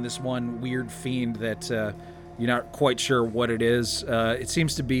devils, and then this one weird fiend that you're not quite sure what it is. It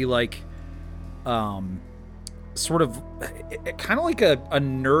seems to be like, sort of, kind of like a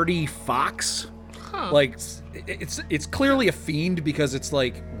nerdy fox. Like it's clearly a fiend because it's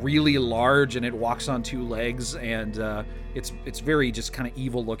like really large and it walks on 2 legs, and it's very just kind of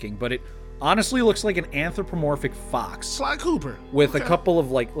evil looking, but it honestly looks like an anthropomorphic fox. Sly Cooper. With a couple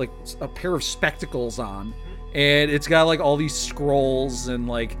of like a pair of spectacles on, and it's got like all these scrolls and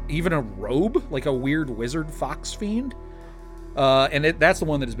like even a robe, like a weird wizard fox fiend. And that's the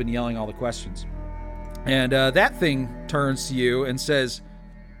one that has been yelling all the questions. And that thing turns to you and says,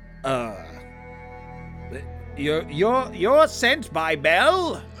 "You're sent by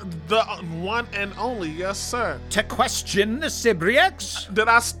Bell The one and only, yes, sir. to question the Cibriacs?" Did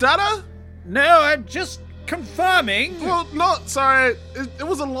I stutter? No, I'm just confirming. Well, no, sorry. It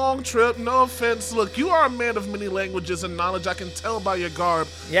was a long trip. No offense. Look, you are a man of many languages and knowledge. I can tell by your garb.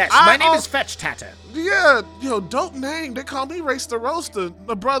 Yes, I my name al- is Fetch Tatter. Yeah, dope name. They call me Race the Roaster,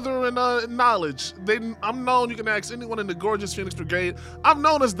 a brother in knowledge. I'm known. You can ask anyone in the Gorgeous Phoenix Brigade. I'm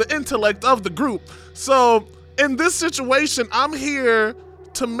known as the intellect of the group. So in this situation, I'm here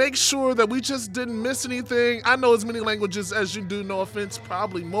to make sure that we just didn't miss anything. I know as many languages as you do, no offense,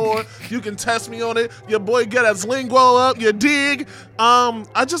 probably more. You can test me on it. Your boy get his lingo up, you dig?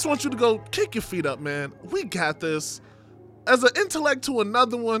 I just want you to go kick your feet up, man. We got this. As an intellect to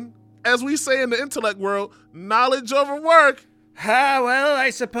another one, as we say in the intellect world, knowledge over work. Well, I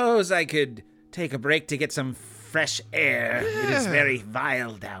suppose I could take a break to get some fresh air. It is Yeah. very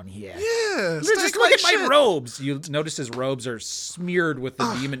vile down here. Yeah, Just stank look like at my shit. robes. You notice his robes are smeared with the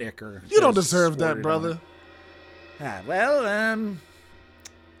demon ichor. You don't Just deserve that, squirted brother. on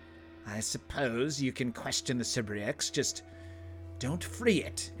it. I suppose you can question the Cibriacs, just don't free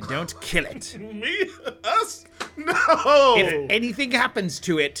it and don't kill it. Me? Us? No. If anything happens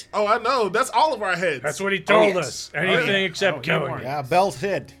to it, Oh, I know. That's all of our heads. That's what he told yes. us. Anything except killing you. Yeah, Bell's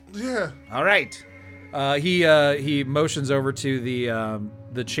hid. Yeah. all right. He motions over to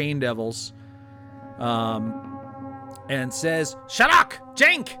the chain devils, and says, "Shalak,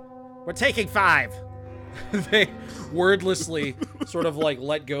 Jank, we're taking 5." They wordlessly sort of like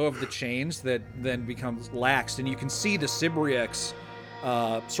let go of the chains that then becomes laxed, and you can see the Cibriacs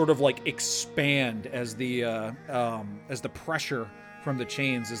sort of like expand as the pressure from the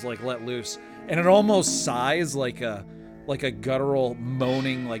chains is like let loose, and it almost sighs like a guttural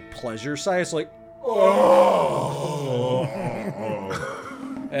moaning like pleasure sigh. It's like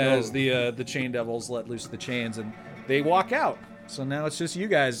as the chain devils let loose the chains and they walk out. So now it's just you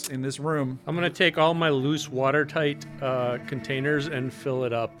guys in this room. I'm gonna take all my loose, watertight containers and fill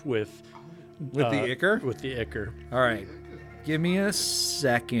it up with The ichor? With the ichor. All right. Give me a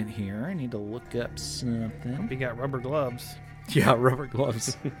second here. I need to look up something. We got rubber gloves. Yeah, rubber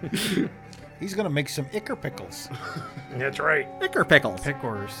gloves. He's gonna make some ichor pickles. That's right. Ichor pickles.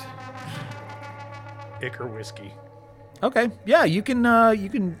 Pickers. Ichor whiskey. Okay. Yeah, you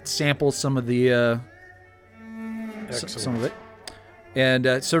can sample some of the some of it.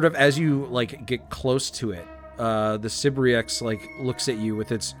 And sort of as you like get close to it, the Cibriacs like looks at you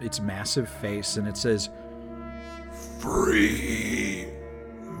with its massive face and it says, Free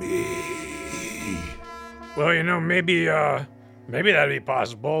me. Well, maybe that'd be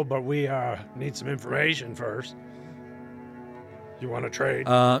possible, but we need some information first. You want to trade?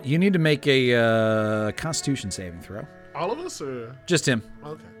 You need to make a Constitution saving throw. All of us, or Just him.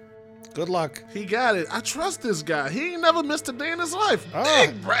 okay? Good luck. He got it. I trust this guy. He ain't never missed a day in his life. Oh,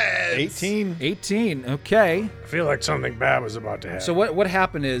 Big Brad. 18. 18. Okay. I feel like something bad was about to happen. So what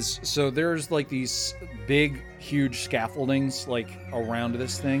happened is, there's like these big, huge scaffoldings like around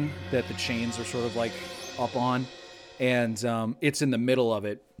this thing that the chains are sort of like up on, and it's in the middle of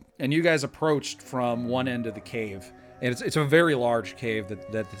it. And you guys approached from one end of the cave, and it's a very large cave that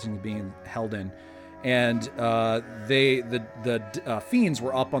this thing is being held in. And the fiends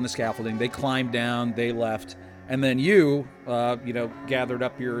were up on the scaffolding. They climbed down. They left, and then you gathered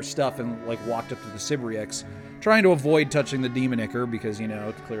up your stuff and like walked up to the Sibriux, trying to avoid touching the demon ichor because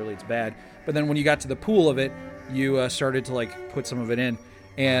clearly it's bad. But then when you got to the pool of it, you started to like put some of it in,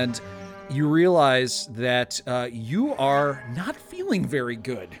 and you realize that you are not feeling very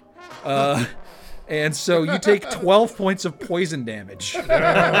good. And so you take 12 points of poison damage.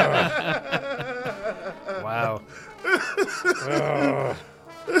 Wow.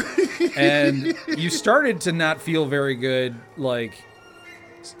 And you started to not feel very good, like,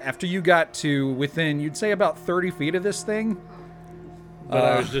 after you got to within, you'd say, about 30 feet of this thing. But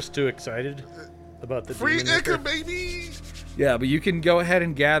I was just too excited about the Free demon Ichor, ichor. baby. Yeah, but you can go ahead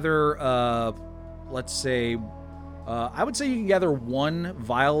and gather, let's say, I would say you can gather 1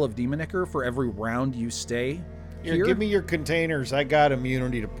 vial of demon ichor for every round you stay here. Give me your containers. I got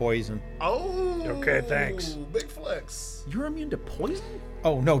immunity to poison. Oh. Okay, thanks. Big flex. You're immune to poison?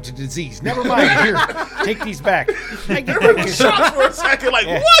 Oh, no, to disease. Never mind. Here, take these back. I can Everyone shocked for a second, like,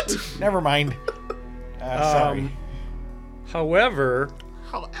 what? Never mind. Sorry. However,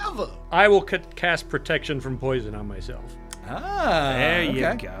 However, I will cast protection from poison on myself. Ah, There you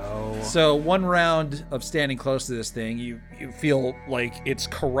okay. go. So 1 round of standing close to this thing, you feel like its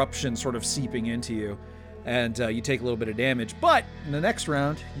corruption sort of seeping into you, and you take a little bit of damage. But in the next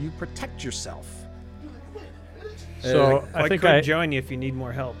round, you protect yourself. So I think could join you if you need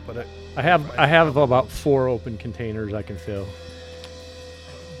more help, but I have about 4 open containers I can fill.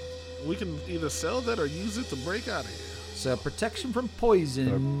 we can either sell that or use it to break out of here. So protection from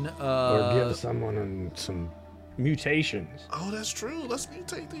poison. Or give someone some mutations. Oh, that's true. Let's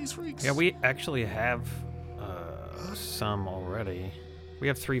mutate these freaks. yeah, we actually have some already. We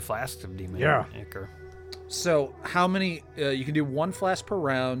have 3 flasks of demon ichor. So how many? You can do 1 flask per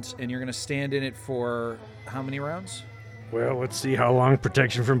round, and you're going to stand in it for how many rounds? Well, let's see how long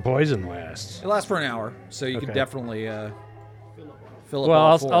protection from poison lasts. It lasts for an hour, so you can Okay. definitely fill up Well,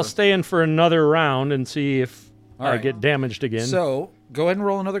 all I'll 4. I'll stay in for another round and see if All I right. get damaged again. So go ahead and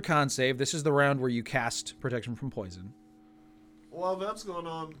roll another con save. This is the round where you cast protection from poison. While that's going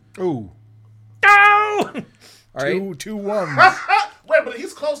on. Ooh. No! All right. Two ones. Wait, but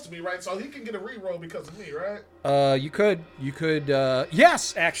he's close to me, right? So he can get a reroll because of me, right? You could.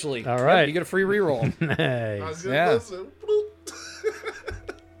 Yes, actually. All Yep, right. you get a free reroll. I Nice. just Yeah. listen. Bloop.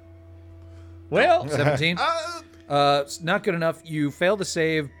 Well, 17. It's not good enough. You fail to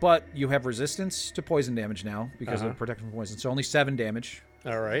save, but you have resistance to poison damage now because of protection from poison. So only 7 damage.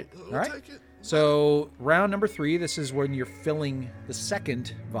 all right. We'll All right. take it. So round number 3. This is when you're filling the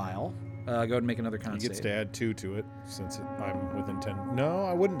second vial. Go ahead and make another con He gets save. to add 2 to it since I'm within 10. No,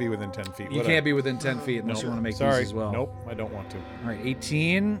 I wouldn't be within 10 feet. You would can't I? be within 10 feet unless you want to make Sorry. these as well. Nope, I don't want to. All right,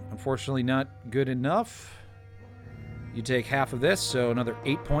 18. Unfortunately, not good enough. You take half of this, so another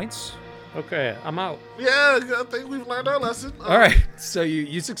 8 points. Okay, I'm out. Yeah, I think we've learned our lesson. All right, so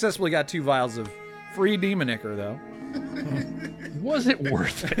you successfully got 2 vials of free demon ichor, though. Was it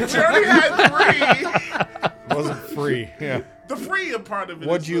worth it? We already had 3. Wasn't free. Yeah. The free part of it.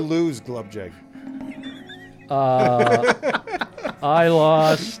 What'd is you the- lose, Glubjag? I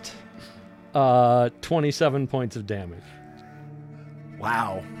lost 27 points of damage.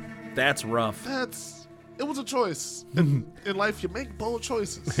 Wow, that's rough. It was a choice. In life, you make bold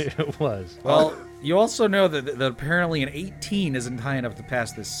choices. It was. Well, you also know that apparently an 18 isn't high enough to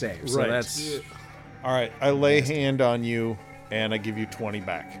pass this save. So Right. that's Yeah. All right, I lay hand on you, and I give you 20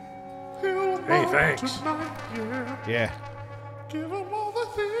 back. Hey, thanks. Yeah. Give 'em all the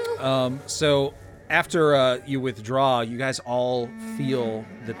things. so after you withdraw, you guys all feel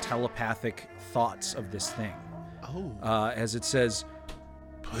the telepathic thoughts of this thing. Oh. As it says,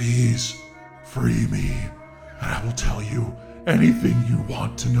 Please free me, and I will tell you anything you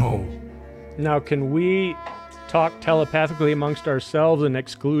want to know. Now, can we talk telepathically amongst ourselves and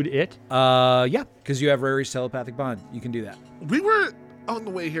exclude it? yeah, because you have Rary's telepathic bond. You can do that. We were on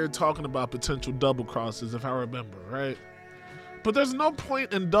the way here talking about potential double crosses, if I remember, right? But there's no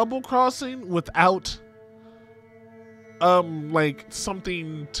point in double crossing without, like,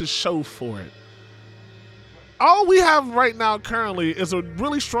 something to show for it. all we have right now currently is a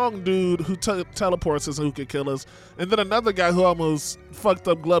really strong dude who teleports us and who could kill us, and then another guy who almost fucked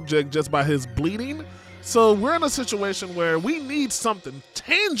up Glubjig just by his bleeding. So we're in a situation where we need something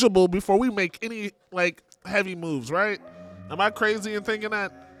tangible before we make any like heavy moves, right? Am I crazy in thinking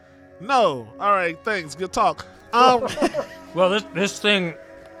that? No. All right, thanks. Good talk. Well, this thing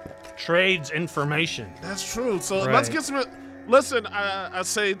trades information. That's true. So Right. let's get some. Listen, I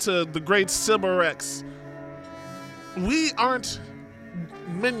say to the great Sybarex, we aren't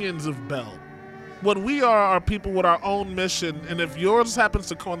minions of Bell. What we are people with our own mission, and if yours happens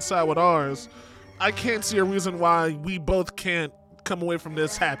to coincide with ours, I can't see a reason why we both can't come away from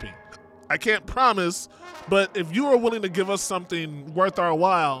this happy. I can't promise, but if you are willing to give us something worth our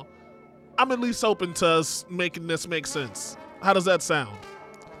while, I'm at least open to us making this make sense. How does that sound?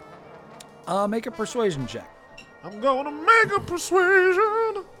 Make a persuasion check. I'm gonna make a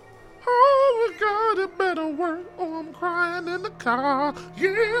persuasion. Oh, God, it better work. Oh, I'm crying in the car.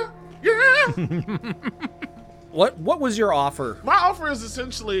 Yeah, yeah. What was your offer? My offer is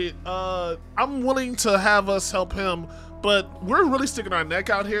essentially, I'm willing to have us help him, but we're really sticking our neck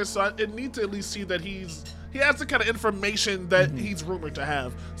out here, so I need to at least see that he has the kind of information that he's rumored to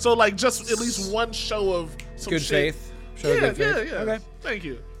have. So, like, just at least one show of some Good shit. faith. Show good faith. Yeah. Okay. Thank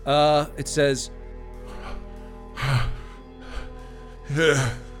you. It says,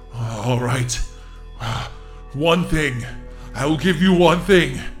 Yeah, all right. One thing. I will give you one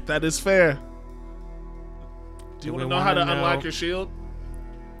thing. That is fair. Do you we want to know how to wanna unlock know- your shield?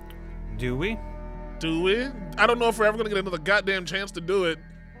 Do we? Do we? I don't know if we're ever gonna get another goddamn chance to do it.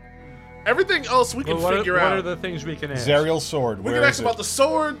 Everything else we can Well, figure what out. are the things we can ask? Zariel's sword. We Where can is ask it? about the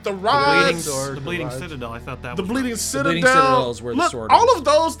sword, the Bleeding, rods, the bleeding citadel. I thought that the was bleeding citadel. Citadel is where the Look, sword all is. of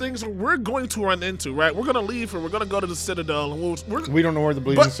those things we're going to run into, right? We're gonna leave here. We're gonna go to the citadel, and We don't know where the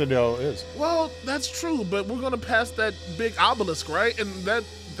Bleeding But- Citadel is. well, that's true, but we're gonna pass that big obelisk, right? And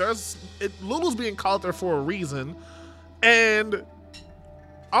Lulu's being called there for a reason, and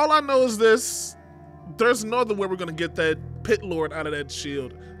all I know is this: there's no other way we're gonna get that pit lord out of that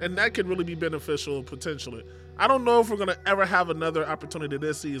shield, and that could really be beneficial potentially. I don't know if we're gonna ever have another opportunity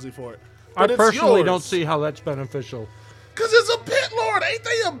this easy for it. I But it's personally yours. don't see how that's beneficial. Cause it's a pit lord, ain't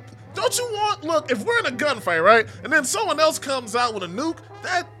they? Don't you want? Look, if we're in a gunfight, right, and then someone else comes out with a nuke,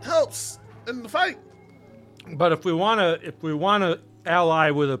 that helps in the fight. But if we wanna ally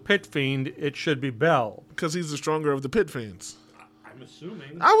with a pit fiend, it should be Bell. Because he's the stronger of the pit fiends. I'm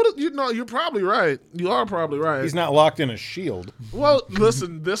assuming. I would, you're probably right. You are probably right. He's not locked in a shield. Well,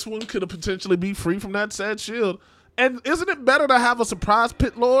 listen, this one could potentially be free from that sad shield. And isn't it better to have a surprise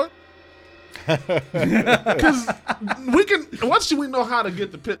pit lord? Because once we know how to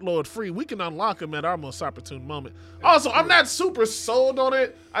get the pit lord free, we can unlock him at our most opportune moment. Also, I'm not super sold on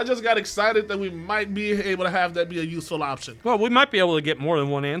it. I just got excited that we might be able to have that be a useful option. Well, we might be able to get more than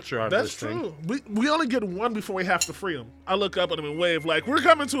one answer out of That's this thing. true. We only get one before we have to free him. I look up at him and wave like, we're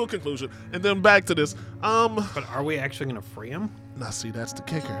coming to a conclusion. And then back to this. But are we actually gonna free him? Now see, that's the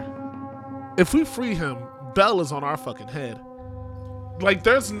kicker. If we free him, Bell is on our fucking head. Like,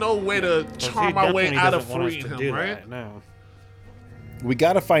 there's no way to charm our way out of freeing him, right? No. We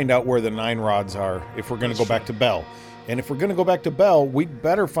got to find out where the 9 rods are if we're going to go back to Bell. And if we're going to go back to Bell, we'd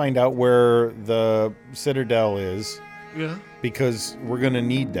better find out where the Citadel is, Yeah, because we're going to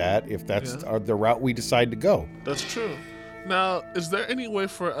need that if that's Yeah. the route we decide to go. that's true. Now, is there any way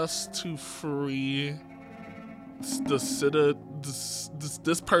for us to free this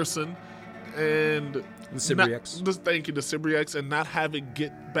person and The Sybriex. thank you, the Sybriex, and not have it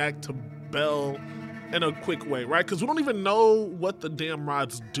get back to Bell in a quick way, right? Because we don't even know what the damn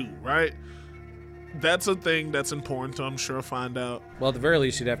rods do, right? That's a thing that's important to, I'm sure, find out. Well, at the very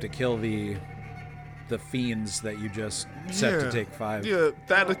least, you'd have to kill the fiends that you just set to Yeah. take 5. Yeah,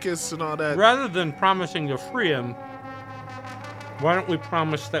 Thaddeus and all that. Rather than promising to free him, why don't we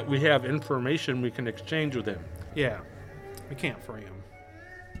promise that we have information we can exchange with him? Yeah. We can't free him.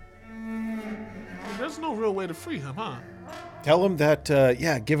 There's no real way to free him, huh? Tell him that,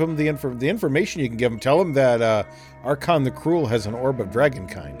 give him the information you can give him. Tell him that Archon the Cruel has an orb of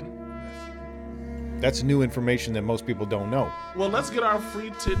dragonkind. That's new information that most people don't know. Well, let's get our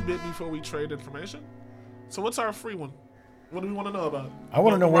free tidbit before we trade information. So what's our free one? What do we want to know about? I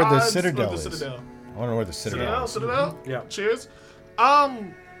want to know where the rods or Citadel the is. Citadel? I want to know where the Citadel Citadel? is. Citadel? Yeah. Cheers.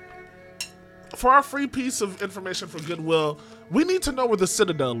 For our free piece of information for Goodwill, we need to know where the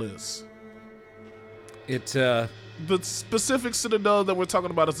Citadel is. It The specific Citadel that we're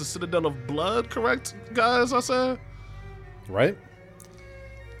talking about is the Citadel of Blood, correct, guys? I said Right?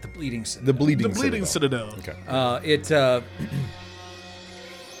 the bleeding Citadel. The Bleeding the Bleeding Citadel. Citadel. Okay.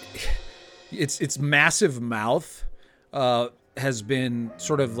 its massive mouth has been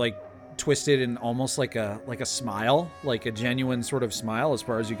sort of like twisted in almost like a smile, like a genuine sort of smile, as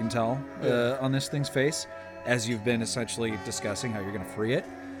far as you can tell on this thing's face, as you've been essentially discussing how you're going to free it.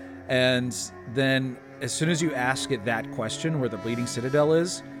 And then as soon as you ask it that question, where the Bleeding Citadel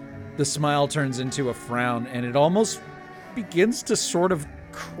is, the smile turns into a frown, and it almost begins to sort of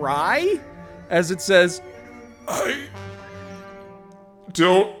cry as it says, I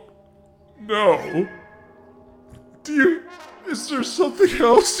don't know. Is there something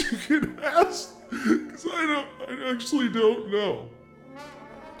else you can ask? Because I actually don't know.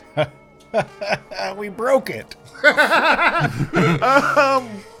 We broke it.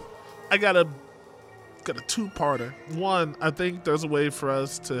 I got a two-parter. One, I think there's a way for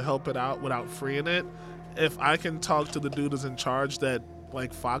us to help it out without freeing it. If I can talk to the dude who's in charge, that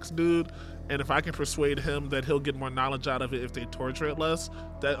like Fox dude, and if I can persuade him that he'll get more knowledge out of it if they torture it less,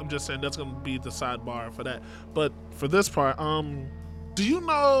 that I'm just saying that's gonna be the sidebar for that. But for this part, do you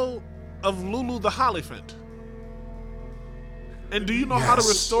know of Lulu the Hollyphant? And do you know how to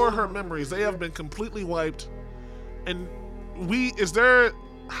restore her memories? They have been completely wiped. And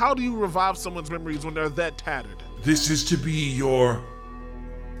how do you revive someone's memories when they're that tattered? This is to be your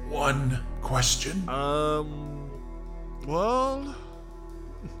one question? Well,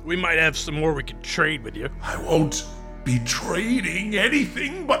 We might have some more we could trade with you. I won't be trading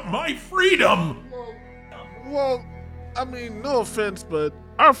anything but my freedom. Well, I mean, no offense, but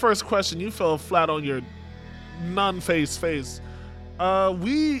our first question, you fell flat on your non-face face.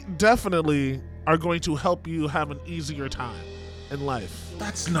 We definitely are going to help you have an easier time in life.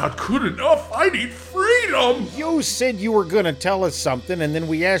 That's not good enough. I need freedom. You said you were going to tell us something, and then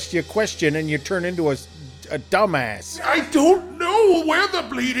we asked you a question, and you turned into a dumbass. I don't know where the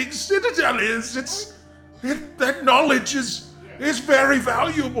Bleeding Citadel is. That knowledge is very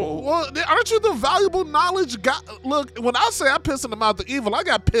valuable. Well, aren't you the valuable knowledge guy? Look, when I say I piss in the mouth of evil, I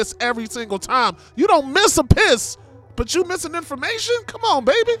got pissed every single time. You don't miss a piss, but you missing information? Come on,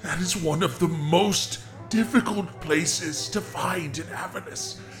 baby. That is one of the most difficult places to find in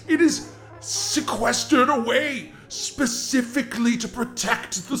Avernus. It is sequestered away specifically to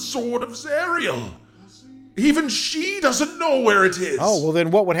protect the Sword of Zariel. Even she doesn't know where it is. Oh, well then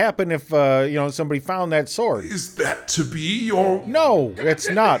what would happen if, somebody found that sword? Is that to be your... No, it's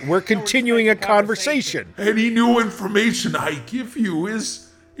not. We're continuing a conversation. Any new information I give you is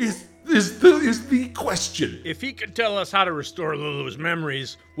the question. If he could tell us how to restore Lulu's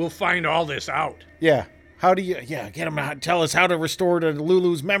memories, we'll find all this out. Yeah. How do you... Yeah, get him to tell us how to restore to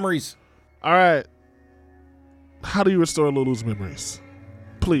Lulu's memories. All right. How do you restore Lulu's memories?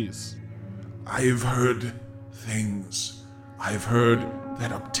 Please. I've heard things. I've heard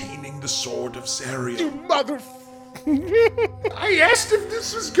that obtaining the Sword of Zariel... You mother... I asked if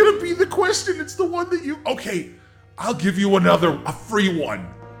this was gonna be the question. It's the one that you... Okay, I'll give you a free one.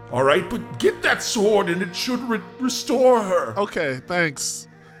 All right, but get that sword and it should restore her. Okay, thanks.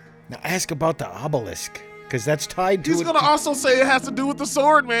 Now ask about the obelisk, because that's tied to He's gonna also say it has to do with the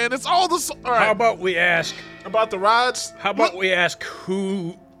sword, man. It's all the... All right. How about we ask... About the rods? How about we ask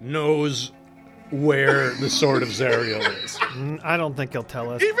who knows where the Sword of Zariel is? I don't think he'll tell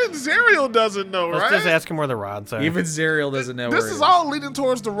us. Even Zariel doesn't know, Let's right? just ask him where the rods are. Even Zariel doesn't know This where it is all leading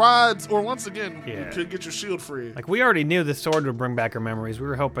towards the rods, or once again, you Yeah. could get your shield free. Like, we already knew the sword would bring back our memories. We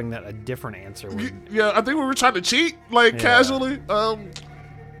were hoping that a different answer would. Yeah, I think we were trying to cheat, casually.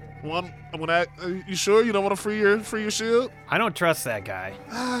 You sure you don't want to free your shield? I don't trust that guy.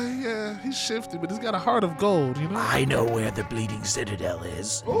 Yeah, he's shifty, but he's got a heart of gold, you know? I know where the Bleeding Citadel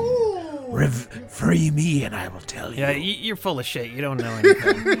is. Ooh. Free me and I will tell you. Yeah, you're full of shit. You don't know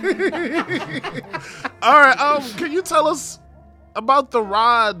anything. All right, can you tell us about the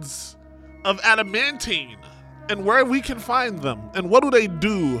rods of adamantine and where we can find them and what do they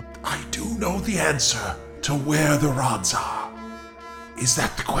do? I do know the answer to where the rods are. Is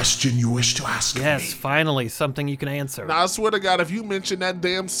that the question you wish to ask Yes, me? finally, something you can answer. Now, I swear to God, if you mention that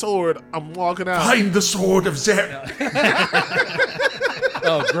damn sword, I'm walking out. Find the Sword of Zariel.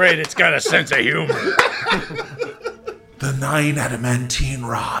 Oh, great, it's got a sense of humor. The 9 adamantine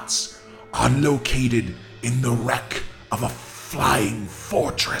rods are located in the wreck of a flying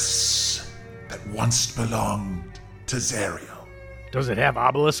fortress that once belonged to Zariel. Does it have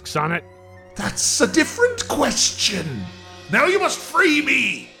obelisks on it? That's a different question. Now you must free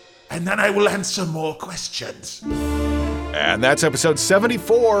me, and then I will answer more questions. And that's episode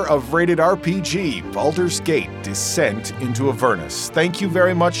 74 of Rated RPG, Baldur's Gate Descent into Avernus. Thank you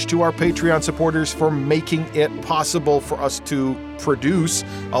very much to our Patreon supporters for making it possible for us to produce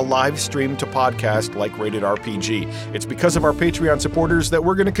a live stream to podcast like Rated RPG. It's because of our Patreon supporters that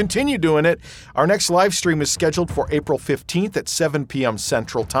we're going to continue doing it. Our next live stream is scheduled for April 15th at 7 p.m.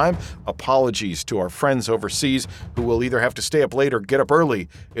 Central Time. Apologies to our friends overseas who will either have to stay up late or get up early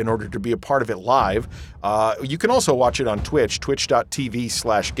in order to be a part of it live. You can also watch it on Twitch,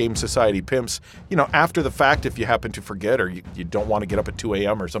 twitch.tv/GameSocietyPimps. After the fact, if you happen to forget or you don't want to get up at 2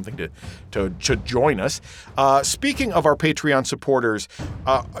 a.m. or something to join us. Speaking of our Patreon supporters,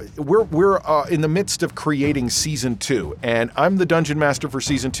 we're in the midst of creating Season 2, and I'm the Dungeon Master for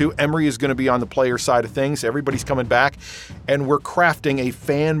Season 2. Emery is going to be on the player side of things. Everybody's coming back, and we're crafting a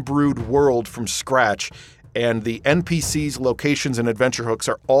fan-brewed world from scratch. And the NPCs, locations, and adventure hooks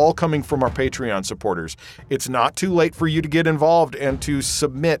are all coming from our Patreon supporters. It's not too late for you to get involved and to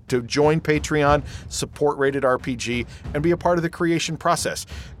submit to join Patreon, support Rated RPG, and be a part of the creation process.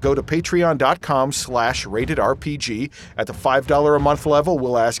 Go to patreon.com/ratedrpg. At the $5 a month level,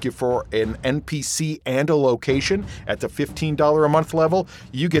 we'll ask you for an NPC and a location. At the $15 a month level,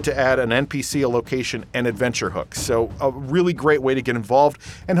 you get to add an NPC, a location, and adventure hook. So a really great way to get involved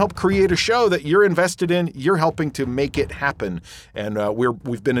and help create a show that you're invested in. You're helping to make it happen, and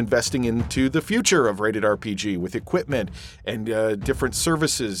we've been investing into the future of Rated RPG with equipment and different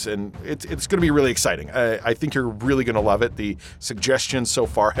services, and it's going to be really exciting. I think you're really going to love it. The suggestions so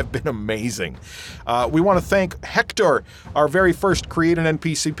far have been amazing. We want to thank Hector, our very first Create an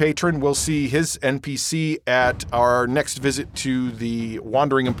NPC patron. We'll see his NPC at our next visit to the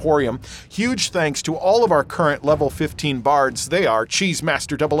Wandering Emporium. Huge thanks to all of our current level 15 bards. They are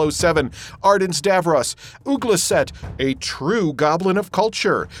Cheesemaster 007, Ardens Davros, Uglaset, a true goblin of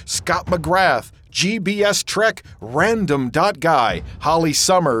culture, Scott McGrath, GBS Trek, Random.Guy, Holly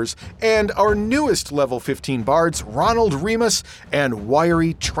Summers, and our newest level 15 bards, Ronald Remus and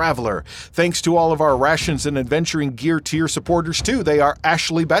Wiry Traveler. Thanks to all of our Rations and Adventuring Gear tier supporters, too. They are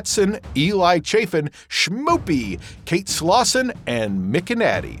Ashley Betson, Eli Chafin, Schmoopy, Kate Slauson, and Mick and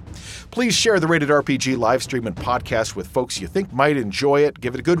Addie. Please share the Rated RPG live stream and podcast with folks you think might enjoy it.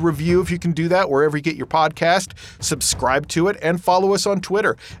 Give it a good review if you can do that wherever you get your podcast. Subscribe to it and follow us on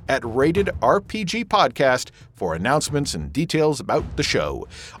Twitter at Rated RPG Podcast for announcements and details about the show.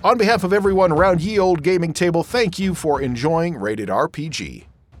 On behalf of everyone around ye old gaming table, thank you for enjoying Rated RPG.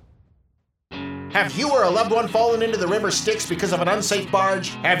 Have you or a loved one fallen into the river Styx because of an unsafe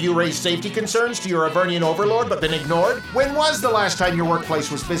barge? Have you raised safety concerns to your Avernian overlord but been ignored? When was the last time your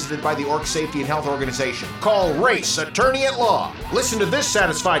workplace was visited by the Orc Safety and Health Organization? Call Race, attorney at law. Listen to this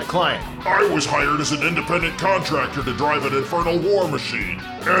satisfied client. I was hired as an independent contractor to drive an infernal war machine,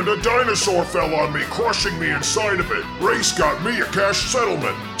 and a dinosaur fell on me, crushing me inside of it. Race got me a cash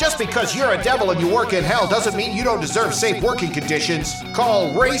settlement. Just because you're a devil and you work in hell doesn't mean you don't deserve safe working conditions.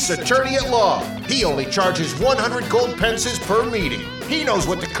 Call Race, attorney at law. He only charges 100 gold pences per meeting. He knows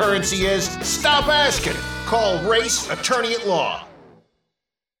what the currency is. Stop asking. Call Race, attorney at law.